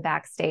might've been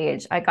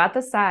backstage. I got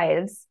the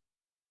sides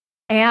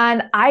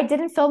and I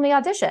didn't film the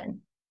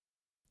audition.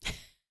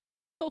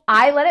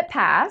 I let it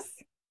pass.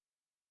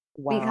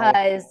 Wow.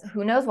 Because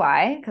who knows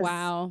why?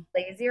 Wow.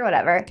 Lazy or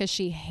whatever. Because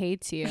she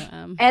hates you.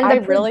 And I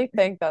really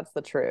think that's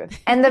the truth.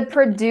 And the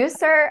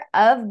producer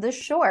of the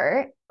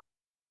short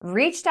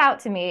reached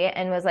out to me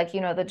and was like,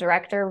 the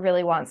director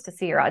really wants to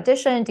see your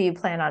audition. Do you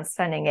plan on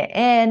sending it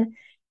in?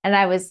 And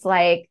I was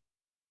like,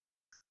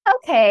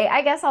 okay,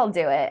 I guess I'll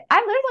do it. I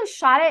literally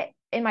shot it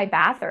in my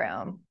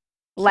bathroom.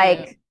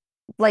 Cute.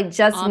 Like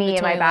just on me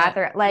in my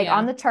bathroom,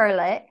 on the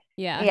toilet.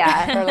 Yeah.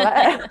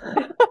 Yeah.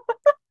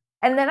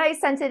 And then I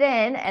sent it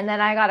in and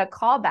then I got a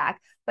call back.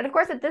 But of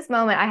course, at this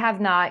moment, I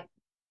have not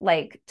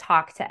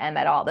talked to Em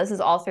at all. This is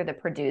all through the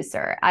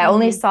producer. I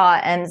only saw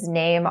Em's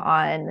name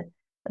on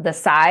the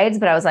sides,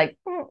 but I was like,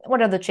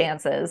 what are the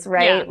chances,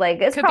 right?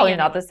 Yeah, it's probably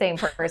not the same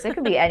person. It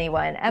could be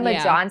anyone. Emma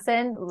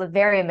Johnson,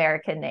 very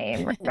American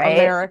name, right?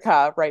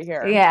 America right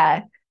here.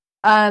 Yeah.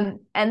 And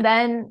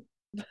then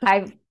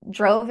I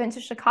drove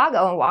into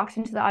Chicago and walked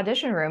into the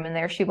audition room and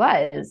there she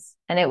was.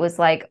 And it was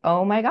like,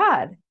 oh my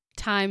God.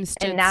 Time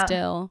stood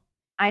still.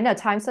 I know,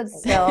 time stood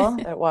still.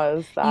 It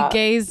was that. You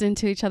gazed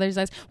into each other's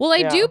eyes. Well,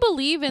 I do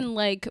believe in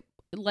like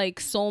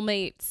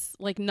soulmates,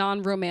 like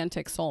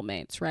non-romantic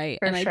soulmates, right?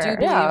 For and sure. I do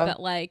believe that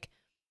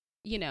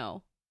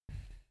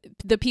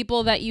the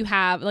people that you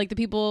have, the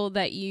people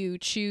that you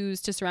choose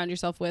to surround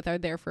yourself with are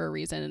there for a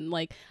reason. And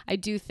I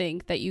do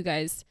think that you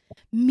guys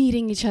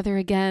meeting each other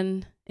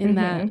again in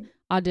that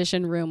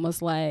audition room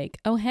was like,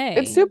 oh, hey.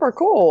 It's super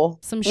cool.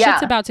 Some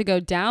shit's about to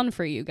go down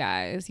for you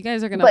guys. You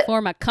guys are going to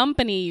form a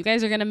company. You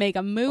guys are going to make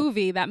a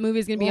movie. That movie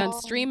is going to be on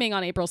streaming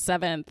on April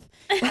 7th.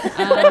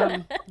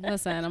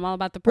 Listen, I'm all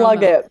about the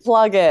promo.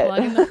 Plug it.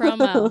 Plug in the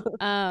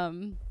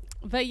promo.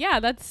 But yeah,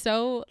 that's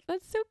so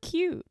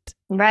cute.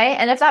 Right?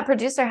 And if that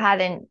producer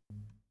hadn't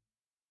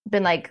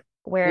been like,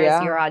 where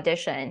is your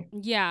audition?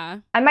 Yeah.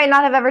 I might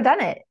not have ever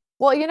done it.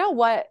 Well, you know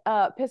what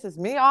pisses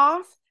me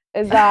off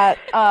is that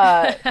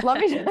let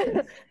me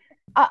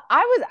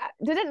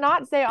did it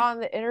not say on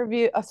the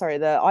interview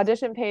the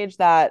audition page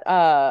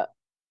that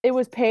it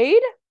was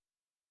paid?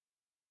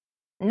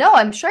 No,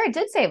 I'm sure it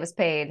did say it was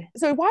paid.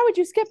 So why would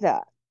you skip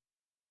that?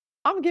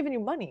 I'm giving you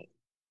money.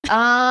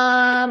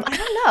 I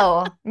don't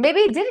know. Maybe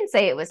it didn't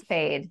say it was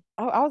paid.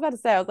 I was about to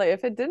say, I was like,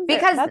 if it didn't,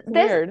 because that's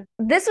weird.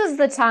 This was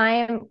the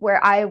time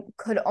where I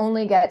could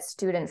only get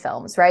student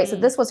films, right? So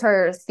this was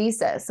her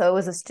thesis. So it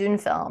was a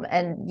student film.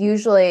 And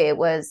usually it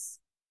was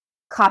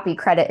copy,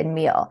 credit, and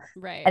meal.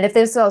 Right. And if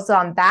this was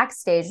on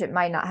Backstage, it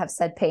might not have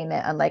said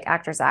payment, unlike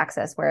Actors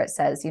Access, where it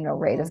says,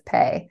 rate of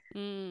pay.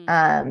 Ooh,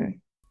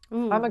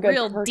 I'm a good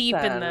real person. Deep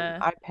in the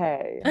I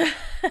pay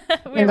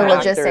in the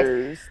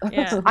logistics.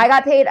 Yeah. I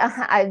got paid.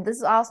 This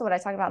is also what I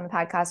talked about in the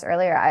podcast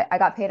earlier. I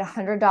got paid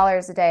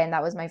 $100 a day, and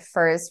that was my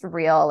first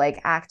real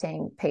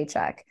acting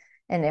paycheck.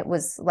 And it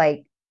was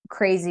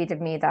crazy to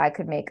me that I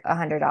could make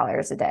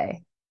 $100 a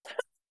day.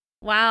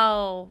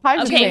 Wow.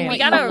 Okay, we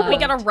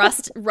gotta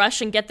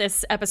rush and get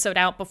this episode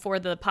out before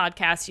the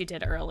podcast you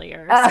did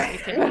earlier, so we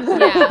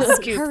can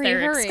scoop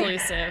their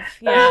exclusive.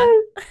 Yeah.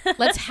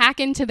 Let's hack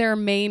into their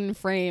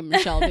mainframe,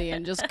 Shelby,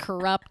 and just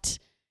corrupt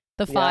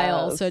the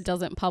file so it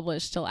doesn't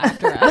publish till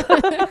after us.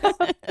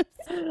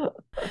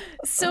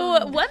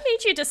 So, what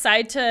made you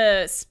decide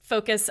to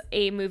focus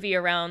a movie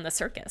around the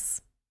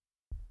circus?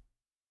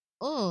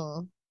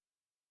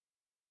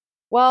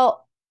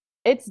 Well,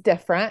 it's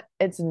different.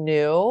 It's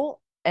new.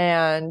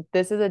 And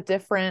this is a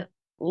different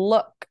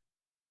look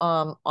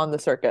on the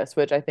circus,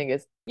 which I think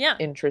is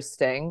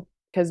interesting.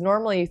 Because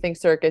normally you think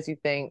circus, you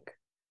think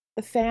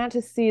the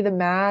fantasy, the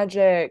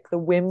magic, the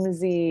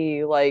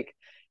whimsy,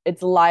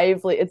 it's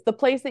lively. It's the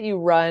place that you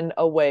run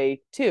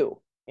away to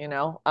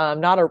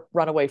not a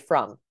runaway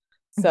from.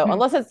 So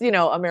unless it's,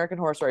 American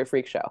Horror Story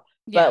Freak Show.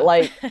 Yeah. But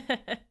like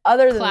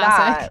other than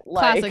Classic. that,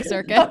 like Classic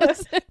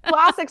circus.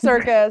 classic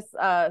circus,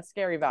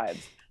 scary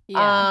vibes.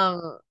 Yeah.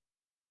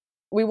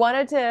 We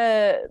wanted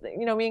to,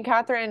 me and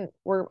Katherine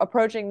were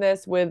approaching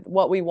this with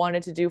what we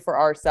wanted to do for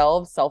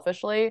ourselves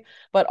selfishly,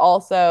 but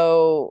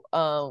also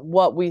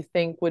what we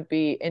think would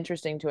be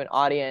interesting to an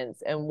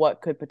audience and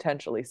what could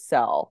potentially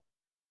sell.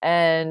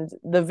 And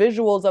the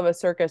visuals of a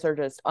circus are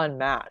just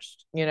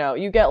unmatched.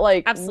 You get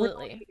like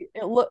absolutely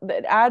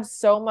it adds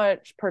so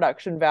much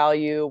production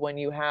value when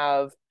you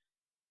have,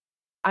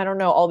 I don't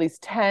know, all these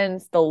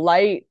tents, the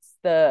lights,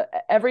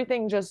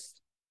 everything just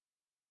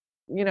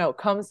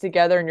comes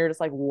together, and you're just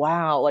like,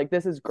 wow, like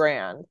this is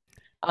grand.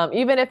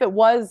 Even if it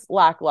was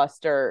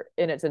lackluster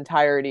in its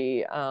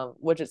entirety,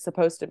 which it's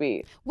supposed to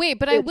be. Wait,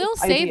 but I will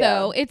say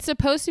though, it's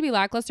supposed to be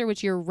lackluster,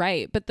 which you're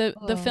right. But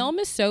the film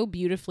is so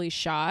beautifully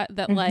shot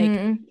that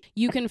like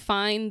you can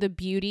find the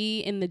beauty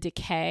in the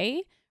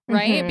decay,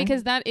 right?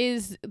 Because that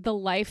is the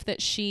life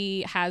that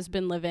she has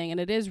been living,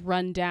 and it is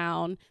run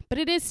down, but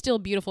it is still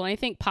beautiful. And I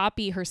think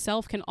Poppy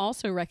herself can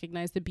also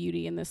recognize the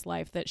beauty in this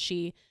life that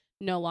she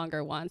no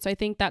longer wants. So I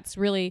think that's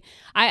really,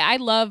 I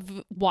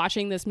love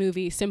watching this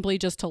movie simply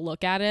just to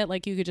look at it.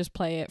 Like you could just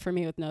play it for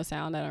me with no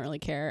sound. I don't really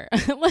care.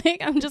 Like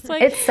I'm just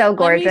like, it's so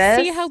gorgeous. Let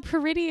me see how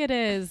pretty it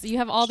is. You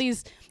have all the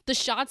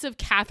shots of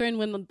Katherine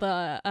when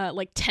the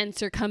like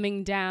tents are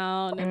coming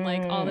down and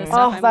like all this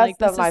stuff. I'm like,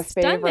 this is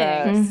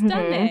stunning.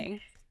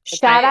 Stunning.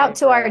 Shout out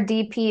to our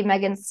DP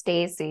Megan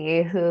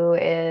Stacy, who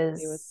is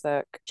he was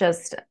sick.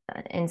 Just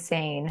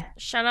insane.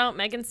 Shout out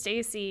Megan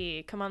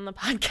Stacy, come on the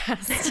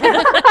podcast.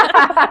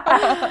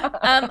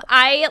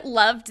 I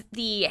loved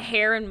the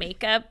hair and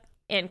makeup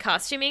and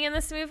costuming in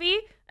this movie.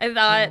 I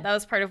thought that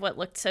was part of what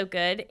looked so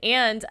good.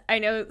 And I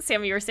know,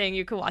 Sam, you were saying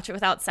you could watch it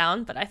without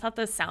sound, but I thought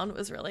the sound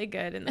was really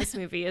good in this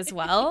movie as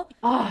well.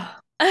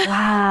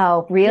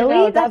 Wow,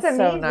 really? That's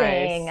amazing. So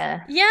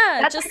nice. Yeah,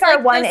 that's just like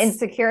our one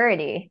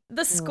insecurity.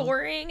 The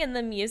scoring and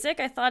the music,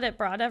 I thought it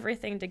brought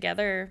everything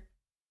together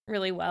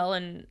really well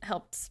and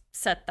helped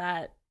set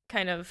that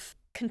kind of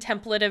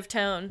contemplative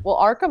tone. Well,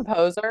 our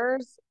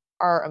composers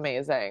are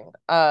amazing.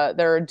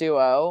 They're a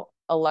duo,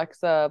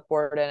 Alexa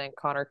Borden and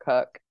Connor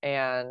Cook,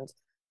 and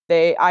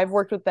I've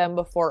worked with them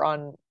before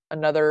on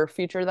another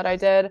feature that I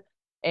did,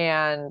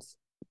 and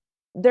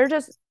they're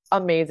just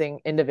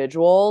amazing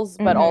individuals,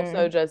 but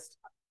also just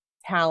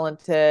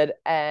talented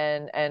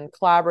and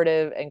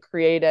collaborative and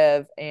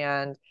creative,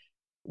 and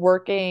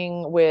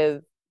working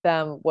with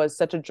them was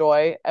such a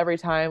joy. Every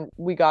time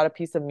we got a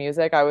piece of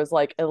music, I was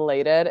like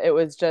elated. It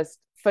was just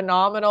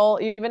phenomenal,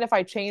 even if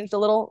I changed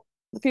a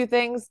few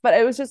things, but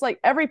it was just like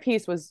every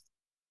piece was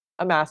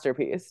a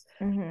masterpiece.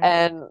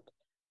 And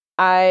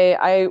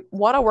I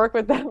want to work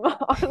with them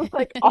on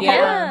like all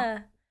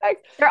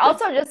they're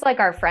also just like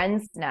our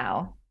friends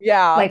now.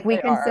 Yeah, like we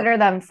consider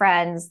them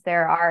friends.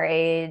 They're our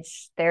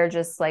age. They're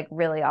just like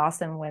really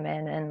awesome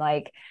women, and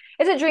like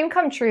it's a dream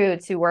come true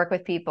to work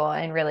with people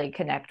and really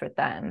connect with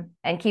them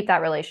and keep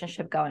that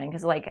relationship going,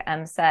 because like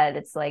Em said,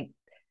 it's like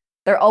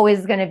they're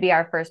always going to be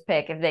our first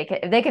pick if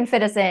they can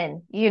fit us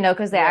in,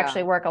 because they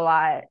actually work a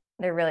lot.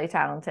 They're really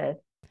talented.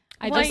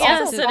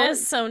 It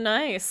is so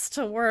nice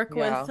to work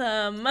with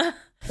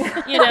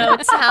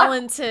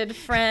talented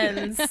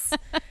friends.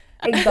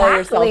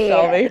 Exactly.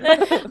 Shelby.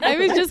 I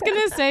was just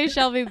gonna say,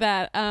 Shelby,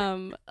 that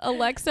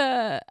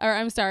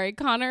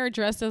Connor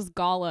dressed as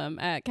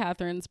Gollum at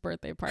Catherine's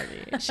birthday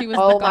party. She was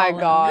oh the my Gollum.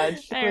 god,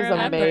 she was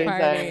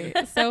amazing.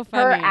 So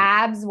funny. Her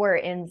abs were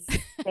insane.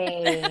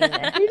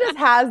 She just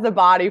has the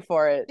body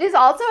for it. She's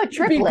also a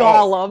triplet. Be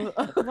Gollum.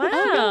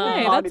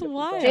 Wow, that's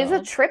wild. She's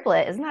a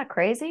triplet. Isn't that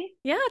crazy?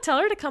 Yeah, tell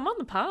her to come on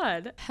the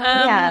pod.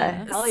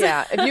 Hell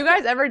yeah. If you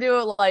guys ever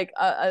do like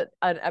an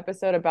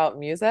episode about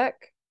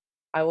music,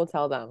 I will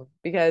tell them,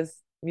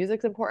 because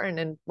music's important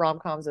in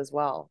rom-coms as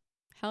well.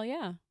 Hell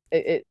yeah.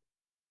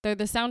 They're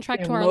the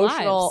soundtrack to our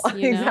lives.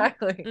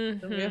 Exactly.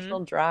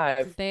 Emotional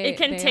drive. It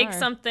can take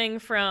something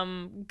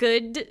from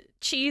good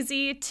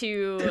cheesy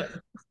to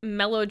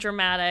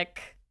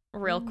melodramatic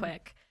real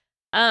quick.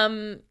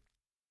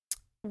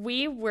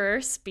 We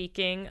were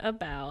speaking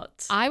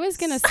about... I was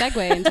going to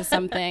segue into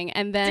something,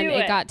 and then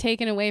it got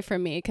taken away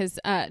from me, because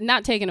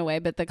not taken away,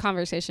 but the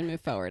conversation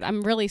moved forward.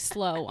 I'm really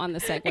slow on the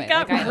segue. It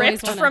got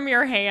ripped from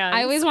your hands.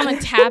 I always want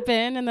to tap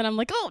in, and then I'm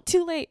like, oh,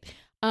 too late.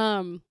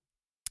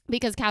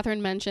 Because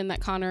Katherine mentioned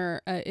that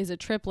Connor is a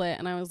triplet,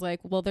 and I was like,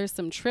 well, there's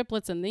some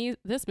triplets in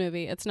this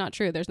movie. It's not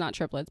true. There's not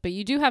triplets, but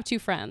you do have two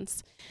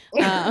friends.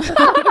 You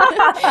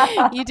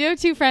do have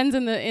two friends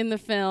in the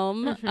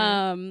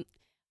film,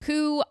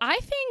 who I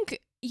think...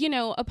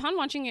 upon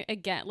watching it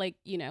again,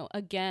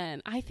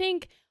 I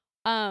think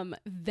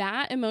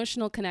that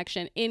emotional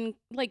connection in,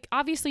 like,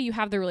 obviously you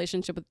have the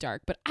relationship with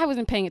Dark, but I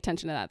wasn't paying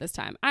attention to that this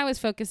time. I was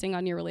focusing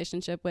on your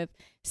relationship with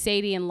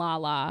Sadie and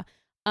Lala,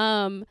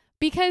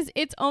 because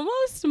it's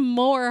almost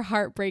more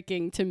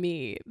heartbreaking to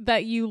me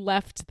that you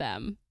left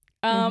them,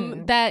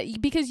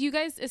 because you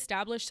guys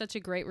established such a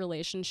great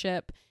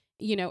relationship,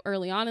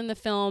 early on in the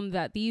film,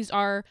 that these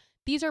are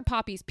these are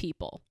Poppy's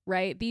people,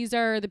 right? These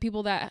are the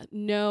people that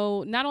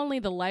know not only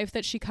the life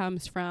that she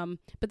comes from,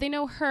 but they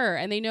know her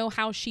and they know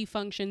how she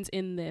functions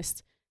in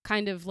this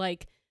kind of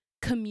like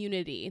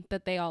community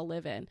that they all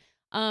live in.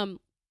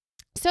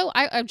 So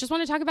I just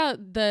want to talk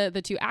about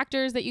the two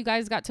actors that you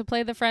guys got to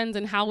play the friends,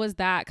 and how was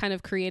that kind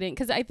of creating?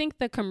 Because I think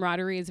the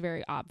camaraderie is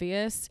very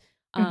obvious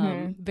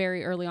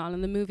very early on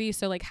in the movie.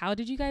 So like, how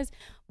did you guys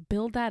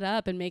build that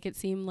up and make it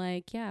seem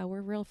like, yeah,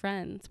 we're real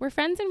friends? We're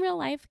friends in real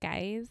life,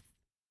 guys.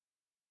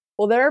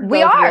 Well, they're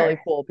We both are. really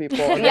cool people.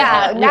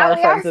 Yeah, now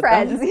we are with them.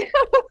 friends.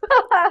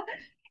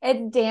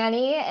 It's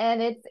Danny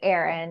and it's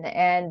Aaron,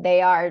 and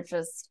they are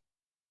just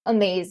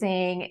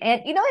amazing.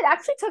 And you know, it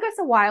actually took us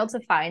a while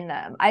to find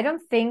them. I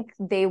don't think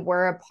they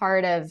were a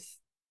part of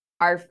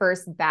our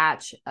first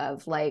batch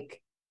of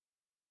like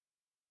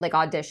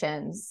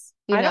auditions.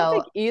 I don't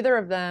think either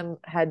of them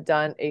had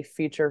done a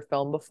feature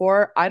film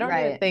before. I don't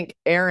even think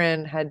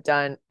Aaron had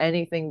done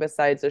anything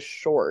besides a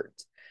short.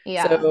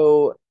 Yeah.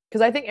 So, because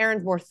I think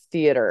Aaron's more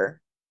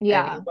theater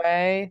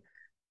anyway.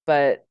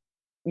 But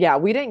yeah,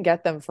 we didn't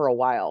get them for a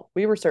while.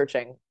 We were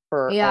searching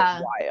for a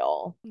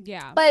while.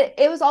 Yeah. But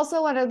it was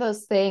also one of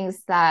those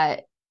things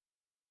that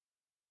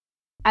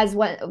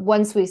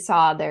once we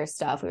saw their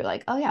stuff, we were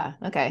like, oh yeah,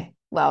 okay,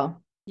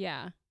 well,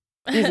 yeah,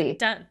 easy.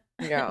 Done.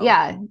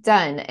 Yeah,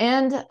 done.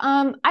 And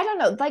I don't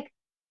know, like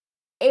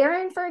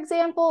Erin, for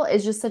example,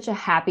 is just such a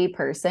happy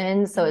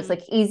person. So it's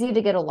like easy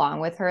to get along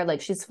with her. Like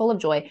she's full of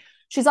joy.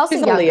 She's also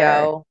younger. A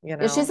Leo, you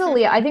know. She's a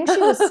Leo. I think she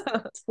was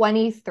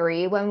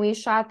 23 when we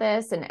shot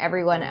this, and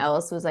everyone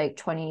else was like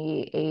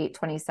 28,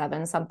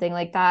 27, something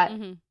like that.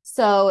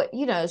 So,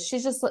 you know, she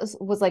just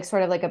was like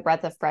sort of like a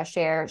breath of fresh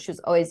air. She was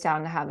always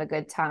down to have a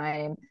good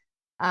time.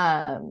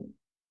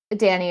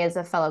 Danny is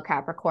a fellow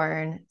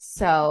Capricorn.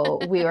 So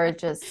we were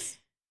just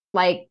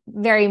like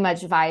very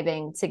much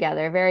vibing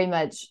together, very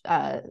much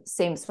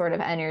same sort of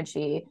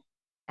energy.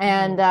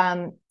 And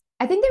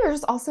I think they were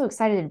just also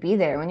excited to be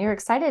there. When you're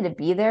excited to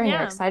be there and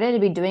you're excited to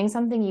be doing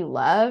something you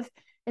love,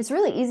 it's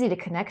really easy to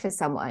connect to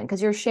someone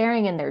because you're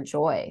sharing in their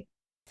joy.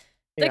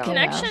 The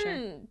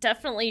connection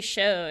definitely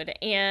showed.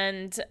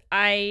 And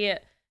I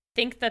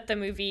think that the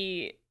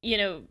movie, you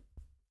know,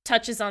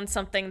 touches on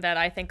something that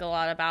I think a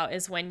lot about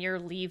is when you're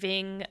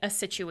leaving a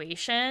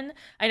situation.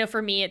 I know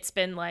for me, it's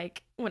been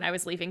like when I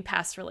was leaving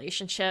past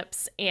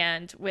relationships,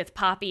 and with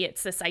Poppy,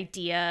 it's this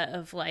idea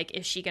of like,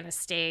 is she going to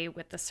stay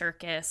with the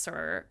circus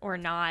or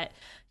not?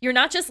 You're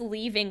not just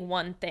leaving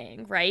one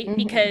thing, right?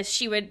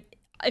 Because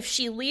if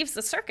she leaves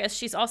the circus,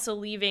 she's also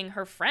leaving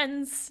her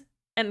friends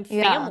and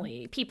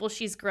family, people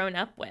she's grown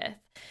up with.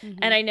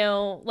 And I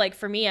know, like,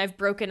 for me, I've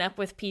broken up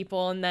with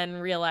people and then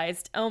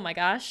realized, oh my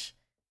gosh,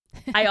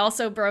 I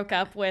also broke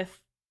up with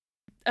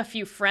a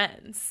few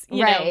friends,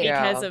 you know,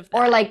 because of that.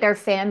 Or like their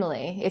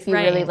family, if you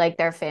really like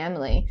their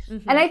family.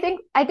 And I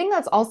think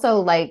that's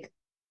also like,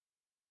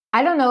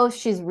 I don't know if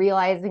she's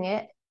realizing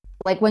it.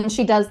 Like when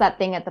she does that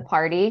thing at the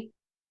party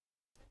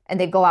and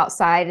they go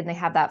outside and they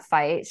have that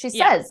fight, she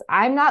says,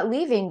 I'm not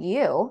leaving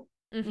you.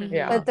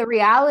 But the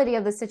reality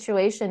of the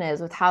situation is,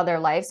 with how their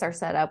lives are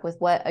set up, with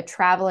what a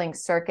traveling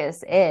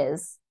circus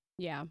is,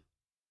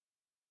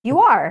 you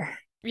are.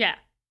 Yeah.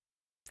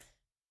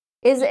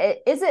 Can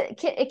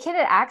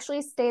it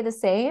actually stay the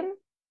same?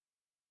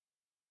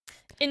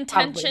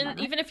 Intention,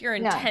 even if your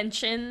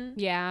intention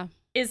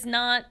is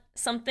not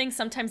something,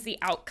 sometimes the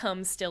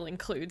outcome still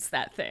includes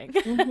that thing.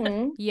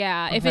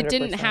 Yeah, if 100%. It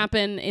didn't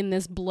happen in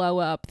this blow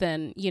up,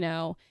 then, you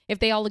know, if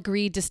they all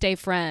agreed to stay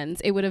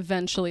friends, it would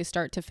eventually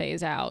start to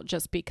phase out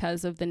just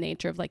because of the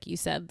nature of, like you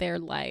said, their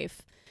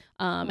life.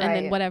 And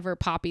then whatever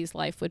Poppy's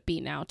life would be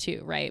now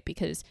too, right?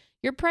 Because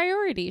your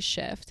priorities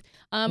shift.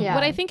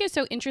 What I think is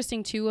so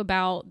interesting too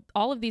about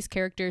all of these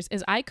characters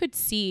is I could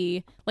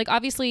see, like,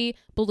 obviously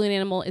Balloon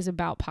Animal is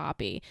about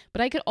Poppy,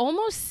 but I could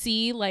almost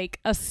see like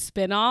a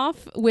spinoff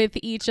with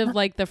each of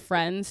like the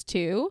friends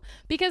too,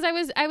 because I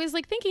was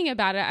like thinking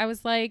about it. I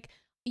was like,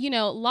 you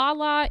know,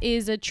 Lala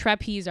is a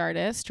trapeze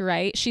artist,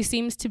 right? She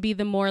seems to be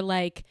the more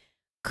like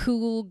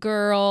cool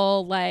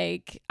girl,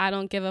 like I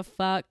don't give a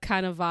fuck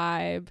kind of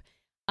vibe.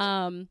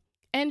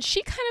 And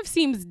she kind of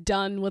seems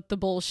done with the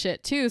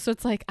bullshit too. So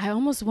it's like, I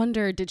almost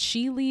wonder, did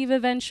she leave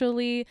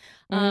eventually?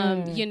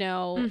 You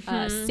know,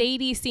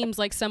 Sadie seems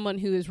like someone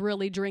who is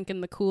really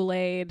drinking the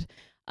Kool-Aid.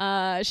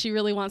 She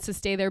really wants to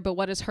stay there, but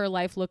what does her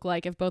life look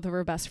like if both of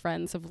her best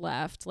friends have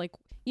left? Like,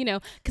 you know,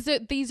 because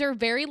these are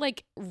very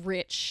like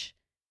rich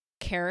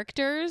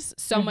characters,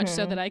 so much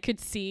so that I could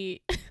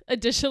see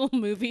additional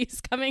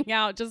movies coming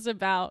out just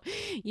about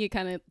you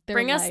kind of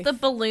bring life. Us the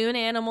Balloon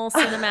Animal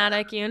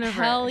cinematic universe.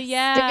 Hell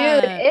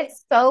yeah, dude,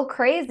 it's so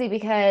crazy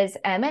because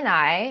Em and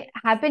I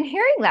have been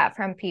hearing that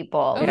from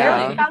people.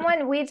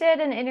 Someone, we did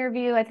an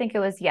interview, I think it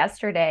was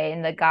yesterday,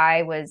 and the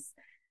guy was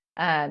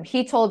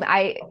he told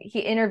he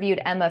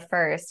interviewed Emma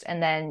first,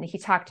 and then he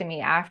talked to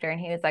me after,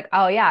 and he was like,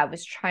 oh yeah, I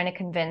was trying to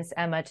convince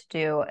Emma to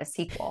do a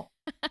sequel.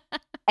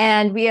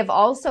 And we have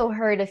also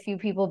heard a few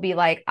people be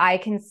like, I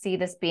can see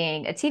this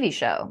being a TV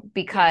show,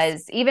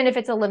 because even if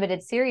it's a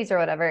limited series or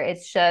whatever,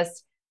 it's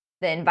just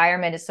The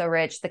environment is so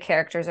rich. The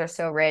characters are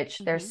so rich.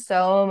 There's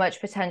so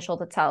much potential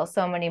to tell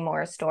so many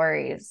more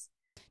stories.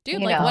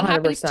 Dude, like what 100%.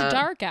 happens to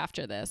Dark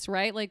after this,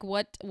 right? Like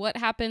what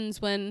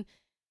happens when,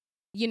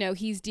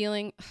 he's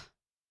dealing...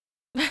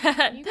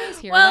 Can you guys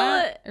hear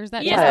that? Or is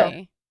that just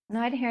me? No,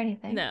 I didn't hear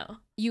anything. No.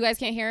 You guys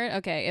can't hear it?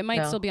 Okay. It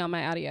might still be on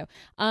my audio.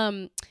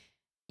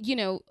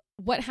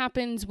 What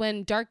happens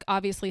when Dark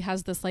obviously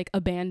has this like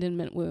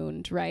abandonment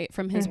wound, right?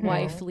 From his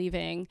wife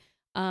leaving.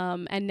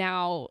 And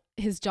now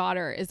his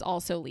daughter is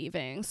also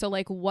leaving. So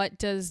like, what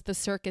does the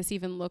circus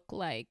even look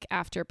like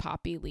after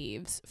Poppy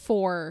leaves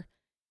for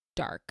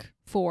Dark,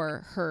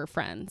 for her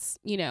friends?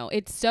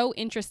 It's so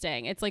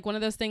interesting. It's like one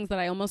of those things that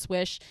I almost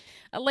wish,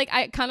 like,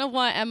 I kind of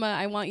want, Emma,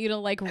 I want you to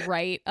like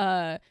write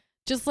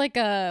just like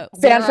a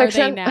fan where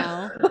fiction are they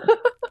now?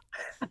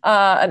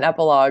 An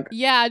epilogue.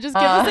 Yeah, just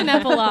give us an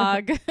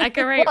epilogue. I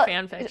can write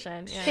fan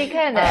fiction. Yeah. She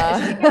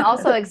can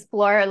also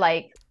explore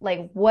like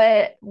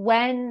what,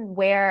 when,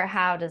 where,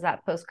 how does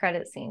that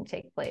post-credit scene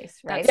take place,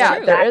 right? That's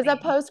true. There is a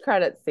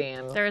post-credit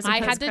scene. I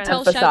had to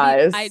tell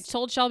Shelby. I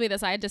told Shelby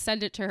this. I had to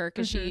send it to her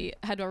because she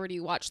had already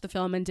watched the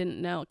film and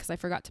didn't know because I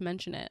forgot to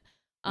mention it.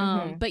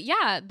 But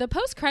yeah, the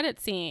post-credit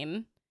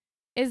scene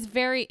is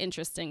very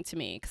interesting to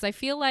me because I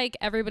feel like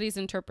everybody's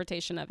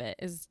interpretation of it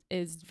is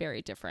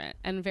very different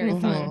and very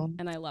fun,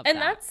 and I love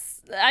that.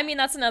 And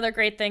that's another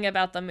great thing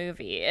about the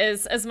movie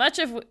is as much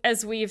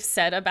as we've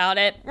said about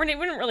it, we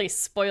wouldn't really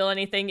spoil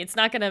anything. It's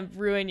not going to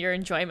ruin your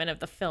enjoyment of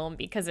the film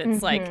because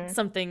it's like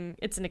something.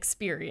 It's an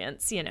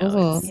experience,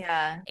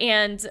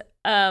 And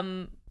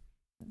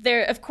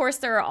there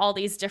are all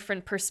these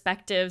different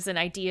perspectives and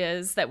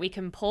ideas that we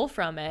can pull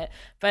from it,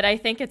 but I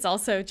think it's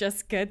also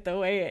just good the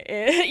way it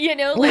is,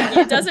 like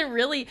it doesn't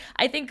really,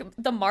 I think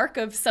the mark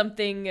of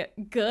something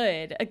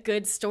good, a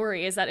good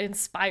story, is that it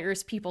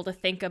inspires people to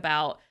think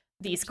about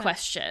these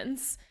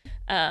questions.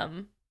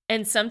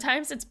 And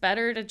sometimes it's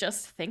better to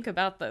just think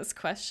about those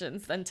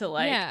questions than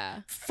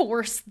to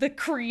force the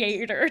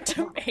creator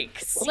to make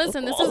sequels.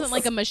 Listen, this isn't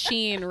like a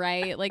machine,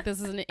 right? Like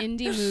this is an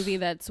indie movie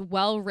that's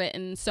well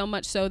written, so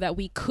much so that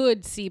we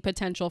could see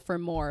potential for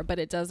more, but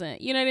it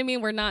doesn't. You know what I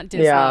mean? We're not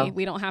Disney. Yeah.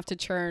 We don't have to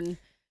churn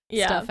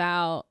stuff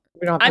out.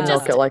 We don't have to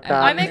milk it like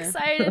that. I'm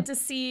excited to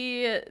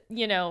see,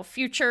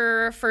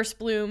 future First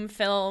Bloom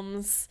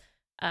films.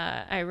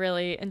 I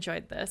really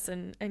enjoyed this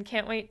and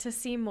can't wait to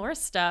see more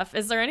stuff.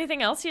 Is there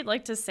anything else you'd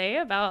like to say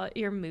about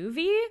your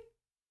movie?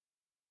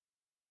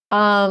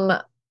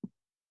 No,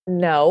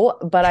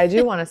 but I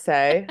do want to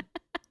say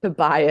to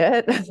buy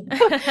it,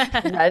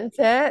 rent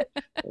it,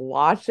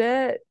 watch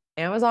it,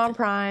 Amazon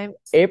Prime,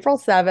 April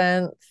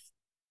 7th.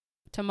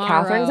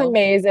 Tomorrow. Catherine's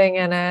amazing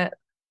in it.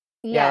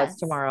 Yes. Yeah, it's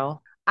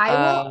tomorrow. I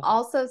will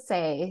also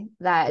say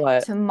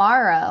that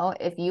tomorrow,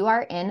 if you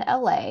are in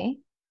LA,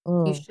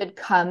 you should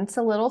come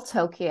to Little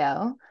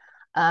Tokyo.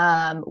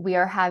 We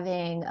are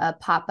having a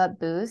pop-up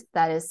booth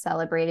that is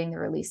celebrating the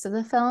release of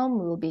the film.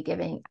 We will be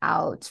giving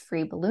out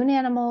free balloon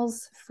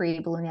animals,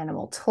 free balloon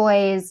animal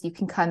toys. You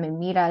can come and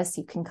meet us.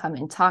 You can come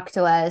and talk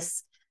to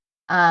us.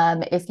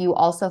 If you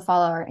also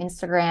follow our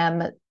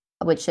Instagram,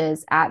 which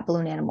is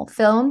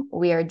 @BalloonAnimalFilm,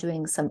 we are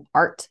doing some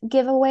art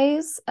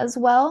giveaways as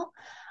well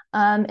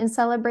in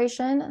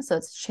celebration. So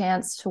it's a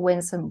chance to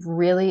win some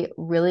really,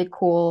 really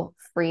cool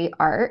free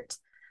art.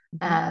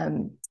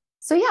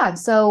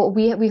 So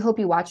we hope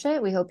you watch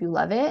it. We hope you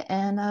love it,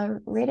 and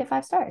rate it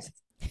 5 stars.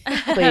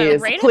 Please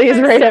rate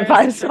it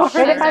 5 stars.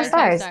 Rate it 5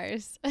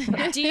 stars.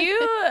 Do you,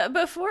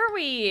 before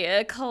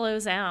we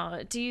close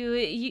out,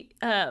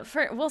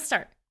 we'll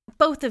start.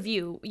 Both of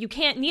you,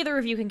 neither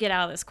of you can get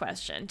out of this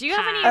question. Do you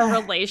have any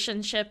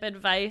relationship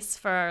advice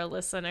for our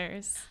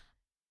listeners?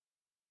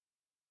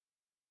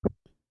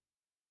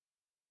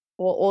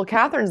 Well,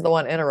 Catherine's the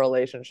one in a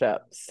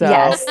relationship, so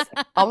yes.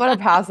 I'm gonna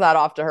pass that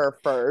off to her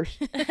first.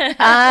 It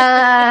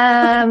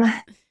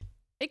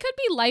could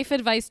be life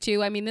advice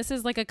too. I mean, this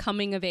is like a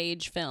coming of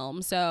age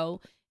film,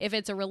 so if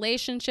it's a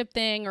relationship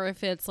thing or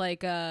if it's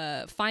like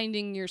a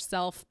finding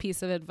yourself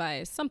piece of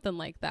advice, something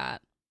like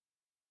that.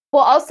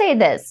 Well, I'll say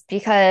this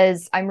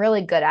because I'm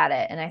really good at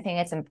it, and I think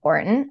it's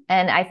important,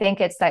 and I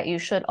think it's that you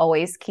should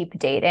always keep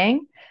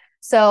dating.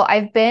 So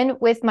I've been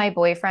with my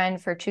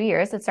boyfriend for 2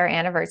 years. It's our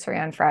anniversary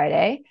on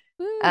Friday.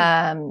 It's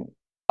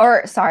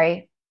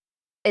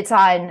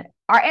on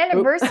our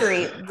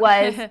anniversary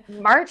was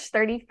March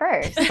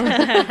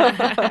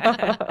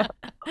 31st.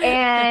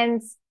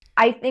 And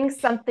I think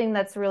something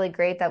that's really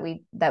great that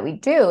we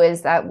do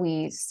is that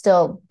we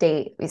still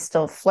date, we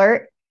still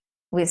flirt,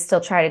 we still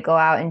try to go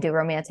out and do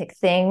romantic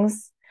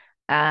things.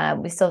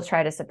 We still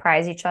try to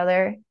surprise each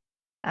other.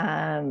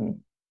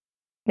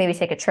 Maybe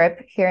take a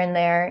trip here and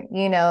there,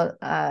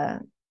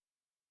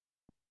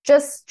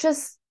 just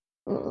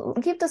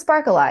keep the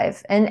spark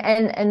alive.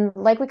 And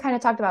like we kind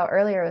of talked about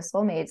earlier with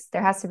soulmates,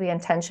 there has to be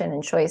intention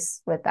and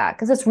choice with that.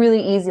 Cause it's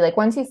really easy. Like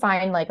once you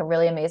find like a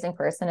really amazing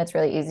person, it's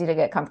really easy to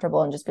get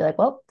comfortable and just be like,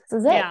 well, this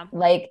is it. Yeah.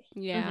 Like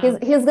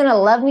he's going to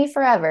love me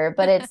forever.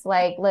 But it's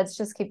like, let's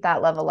just keep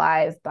that love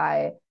alive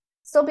by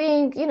still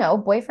being,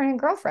 boyfriend and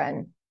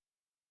girlfriend.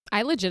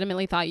 I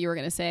legitimately thought you were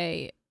going to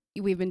say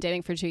we've been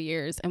dating for 2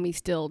 years and we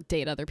still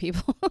date other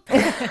people.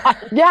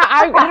 Yeah,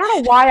 I don't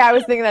know why I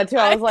was thinking that too.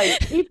 I was like,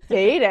 keep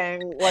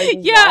dating. Like,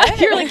 yeah, what?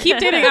 you're like, keep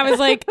dating. I was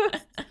like,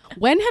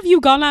 when have you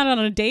gone out on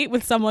a date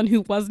with someone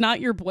who was not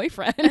your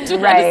boyfriend?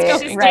 Right,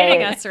 She's right.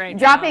 dating us right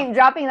Dropping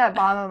that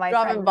bomb on my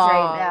Dropping friends bombs.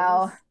 right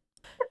now.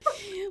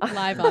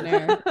 Live on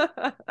air.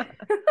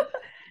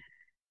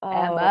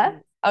 Emma?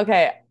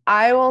 Okay,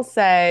 I will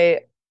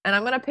say, and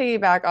I'm going to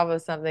piggyback off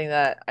of something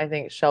that I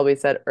think Shelby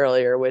said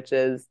earlier, which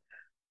is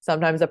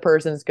sometimes a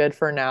person's good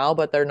for now,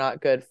 but they're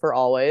not good for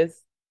always.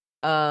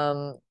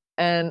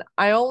 And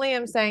I only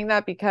am saying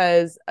that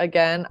because,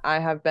 again, I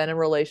have been in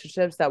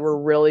relationships that were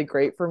really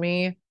great for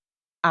me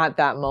at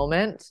that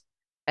moment.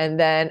 And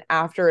then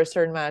after a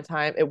certain amount of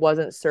time, it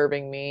wasn't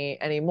serving me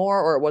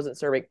anymore, or it wasn't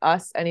serving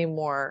us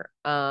anymore.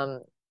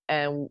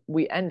 And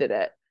we ended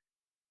it.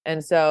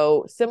 And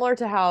so, similar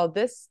to how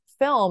this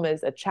film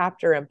is a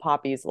chapter in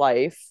Poppy's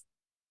life,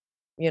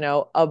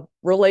 a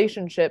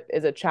relationship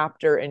is a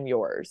chapter in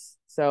yours.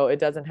 So it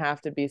doesn't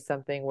have to be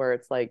something where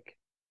it's like,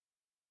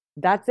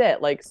 that's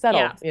it, like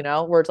settled,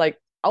 where it's like,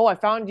 oh, I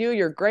found you,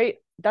 you're great,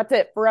 that's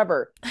it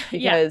forever.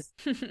 Because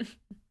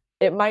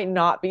it might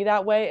not be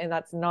that way, and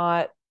that's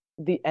not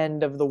the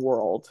end of the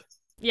world.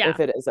 If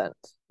it isn't.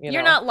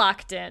 You're not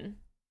locked in.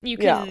 You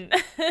can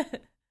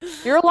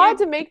You're allowed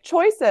to make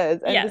choices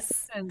and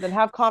decisions and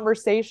have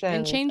conversations.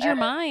 And change your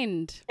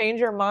mind. Change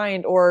your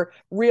mind, or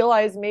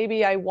realize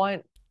maybe I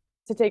want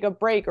to take a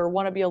break or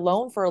want to be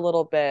alone for a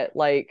little bit.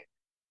 Like,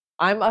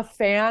 I'm a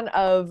fan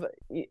of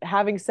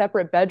having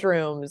separate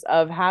bedrooms,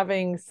 of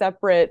having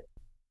separate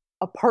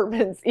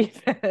apartments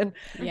even,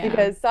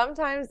 because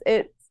sometimes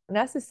it's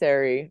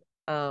necessary.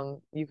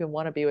 You can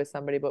want to be with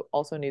somebody, but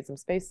also need some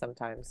space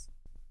sometimes.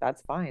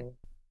 That's fine.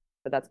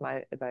 But that's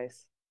my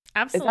advice.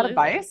 Absolutely. Is that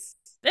advice?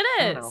 It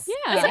is.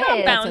 Yeah. It's about It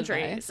is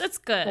boundaries. It's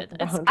good.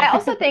 I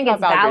also think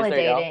it's Boundaries,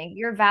 there you go. validating.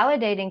 You're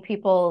validating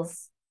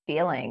people's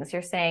feelings.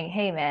 You're saying,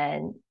 hey,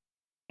 man,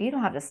 you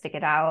don't have to stick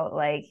it out.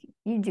 Like,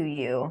 you do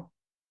you.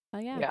 Oh,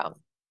 yeah. Yeah.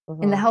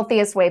 In the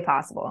healthiest way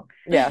possible.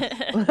 Yeah.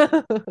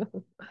 I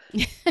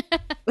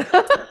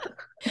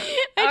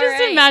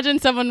just imagine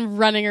someone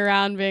running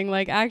around being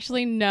like,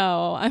 actually,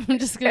 no, I'm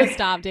just going to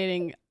stop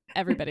dating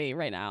everybody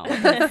right now.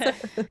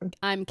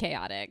 I'm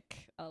chaotic.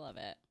 I love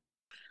it.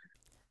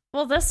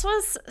 Well, this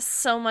was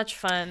so much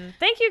fun.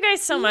 Thank you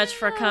guys so much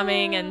for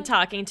coming and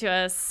talking to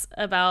us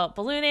about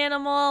Balloon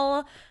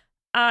Animal.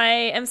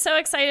 I am so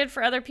excited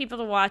for other people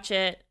to watch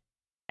it.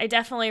 I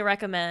definitely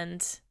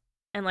recommend.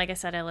 And like I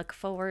said, I look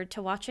forward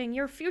to watching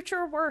your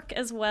future work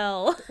as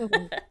well.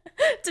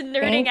 To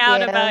nerding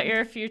out about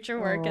your future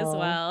work as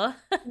well.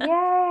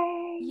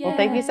 Yay. Well,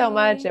 thank you so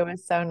much. It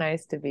was so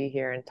nice to be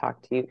here and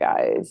talk to you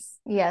guys.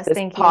 Yes, this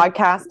thank you.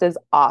 podcast is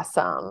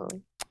awesome.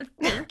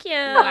 Thank you.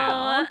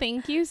 Wow,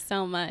 thank you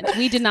so much.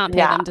 We did not pay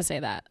them to say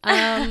that.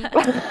 That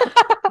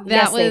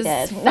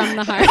was from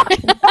the heart.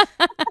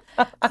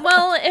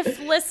 Well,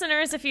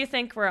 if you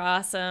think we're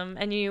awesome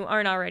and you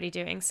aren't already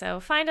doing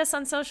so, find us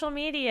on social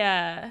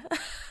media.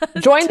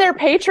 Join their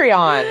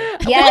Patreon.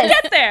 Yes. We'll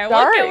get there.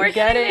 We're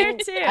getting there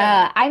too.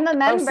 I'm a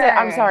member.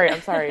 I'm sorry.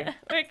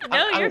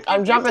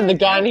 I'm jumping the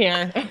gun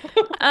here.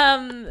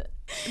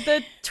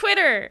 The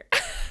Twitter,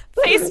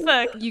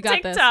 Facebook, You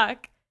got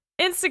TikTok,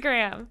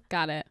 Instagram.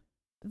 Got it.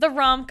 The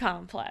Rom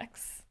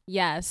Complex.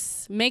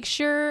 Yes. Make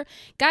sure,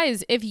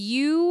 guys, if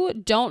you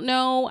don't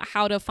know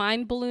how to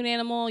find Balloon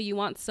Animal, you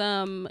want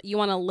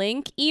a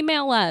link,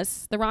 email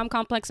us,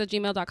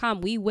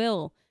 theromcomplex@gmail.com. We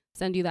will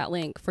send you that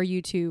link for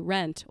you to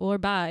rent or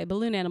buy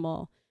Balloon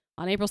Animal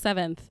on April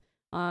 7th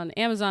on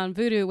Amazon,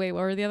 Vudu. Wait,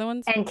 what were the other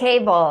ones? And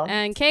cable.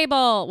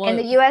 Well, in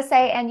the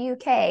USA and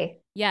UK.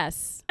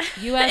 Yes.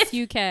 US,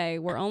 UK.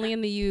 We're only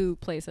in the U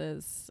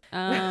places.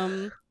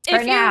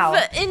 If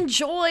you've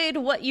enjoyed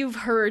what you've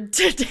heard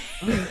today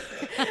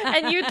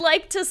and you'd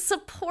like to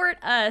support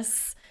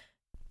us,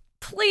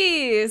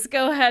 please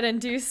go ahead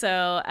and do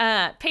so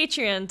at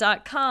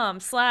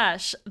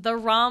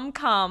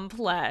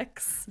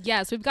patreon.com/theromcomplex.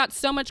 Yes, we've got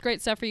so much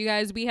great stuff for you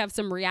guys. We have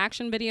some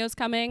reaction videos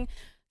coming.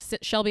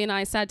 Shelby and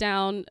I sat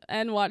down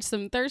and watched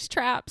some thirst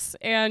traps,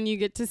 and you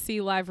get to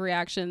see live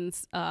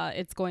reactions.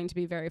 It's going to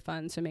be very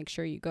fun, so make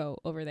sure you go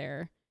over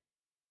there.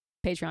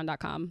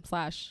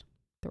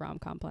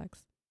 Patreon.com/theromcomplex.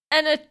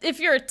 And if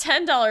you're a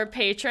 $10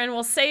 patron,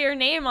 we'll say your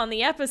name on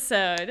the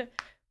episode.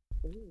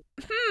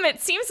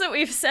 It seems that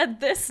we've said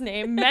this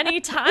name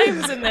many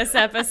times in this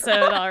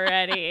episode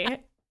already.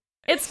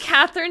 It's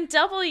Katherine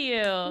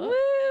W. Woo!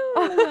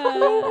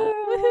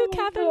 Woohoo,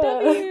 Katherine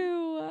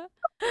W.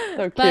 So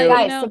cute. But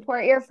guys,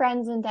 support your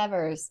friends'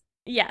 endeavors.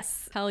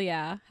 Yes. Hell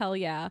yeah.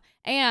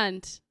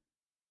 And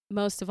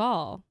most of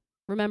all,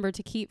 remember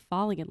to keep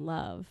falling in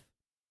love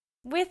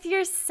with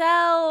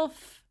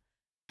yourself.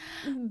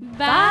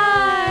 Bye.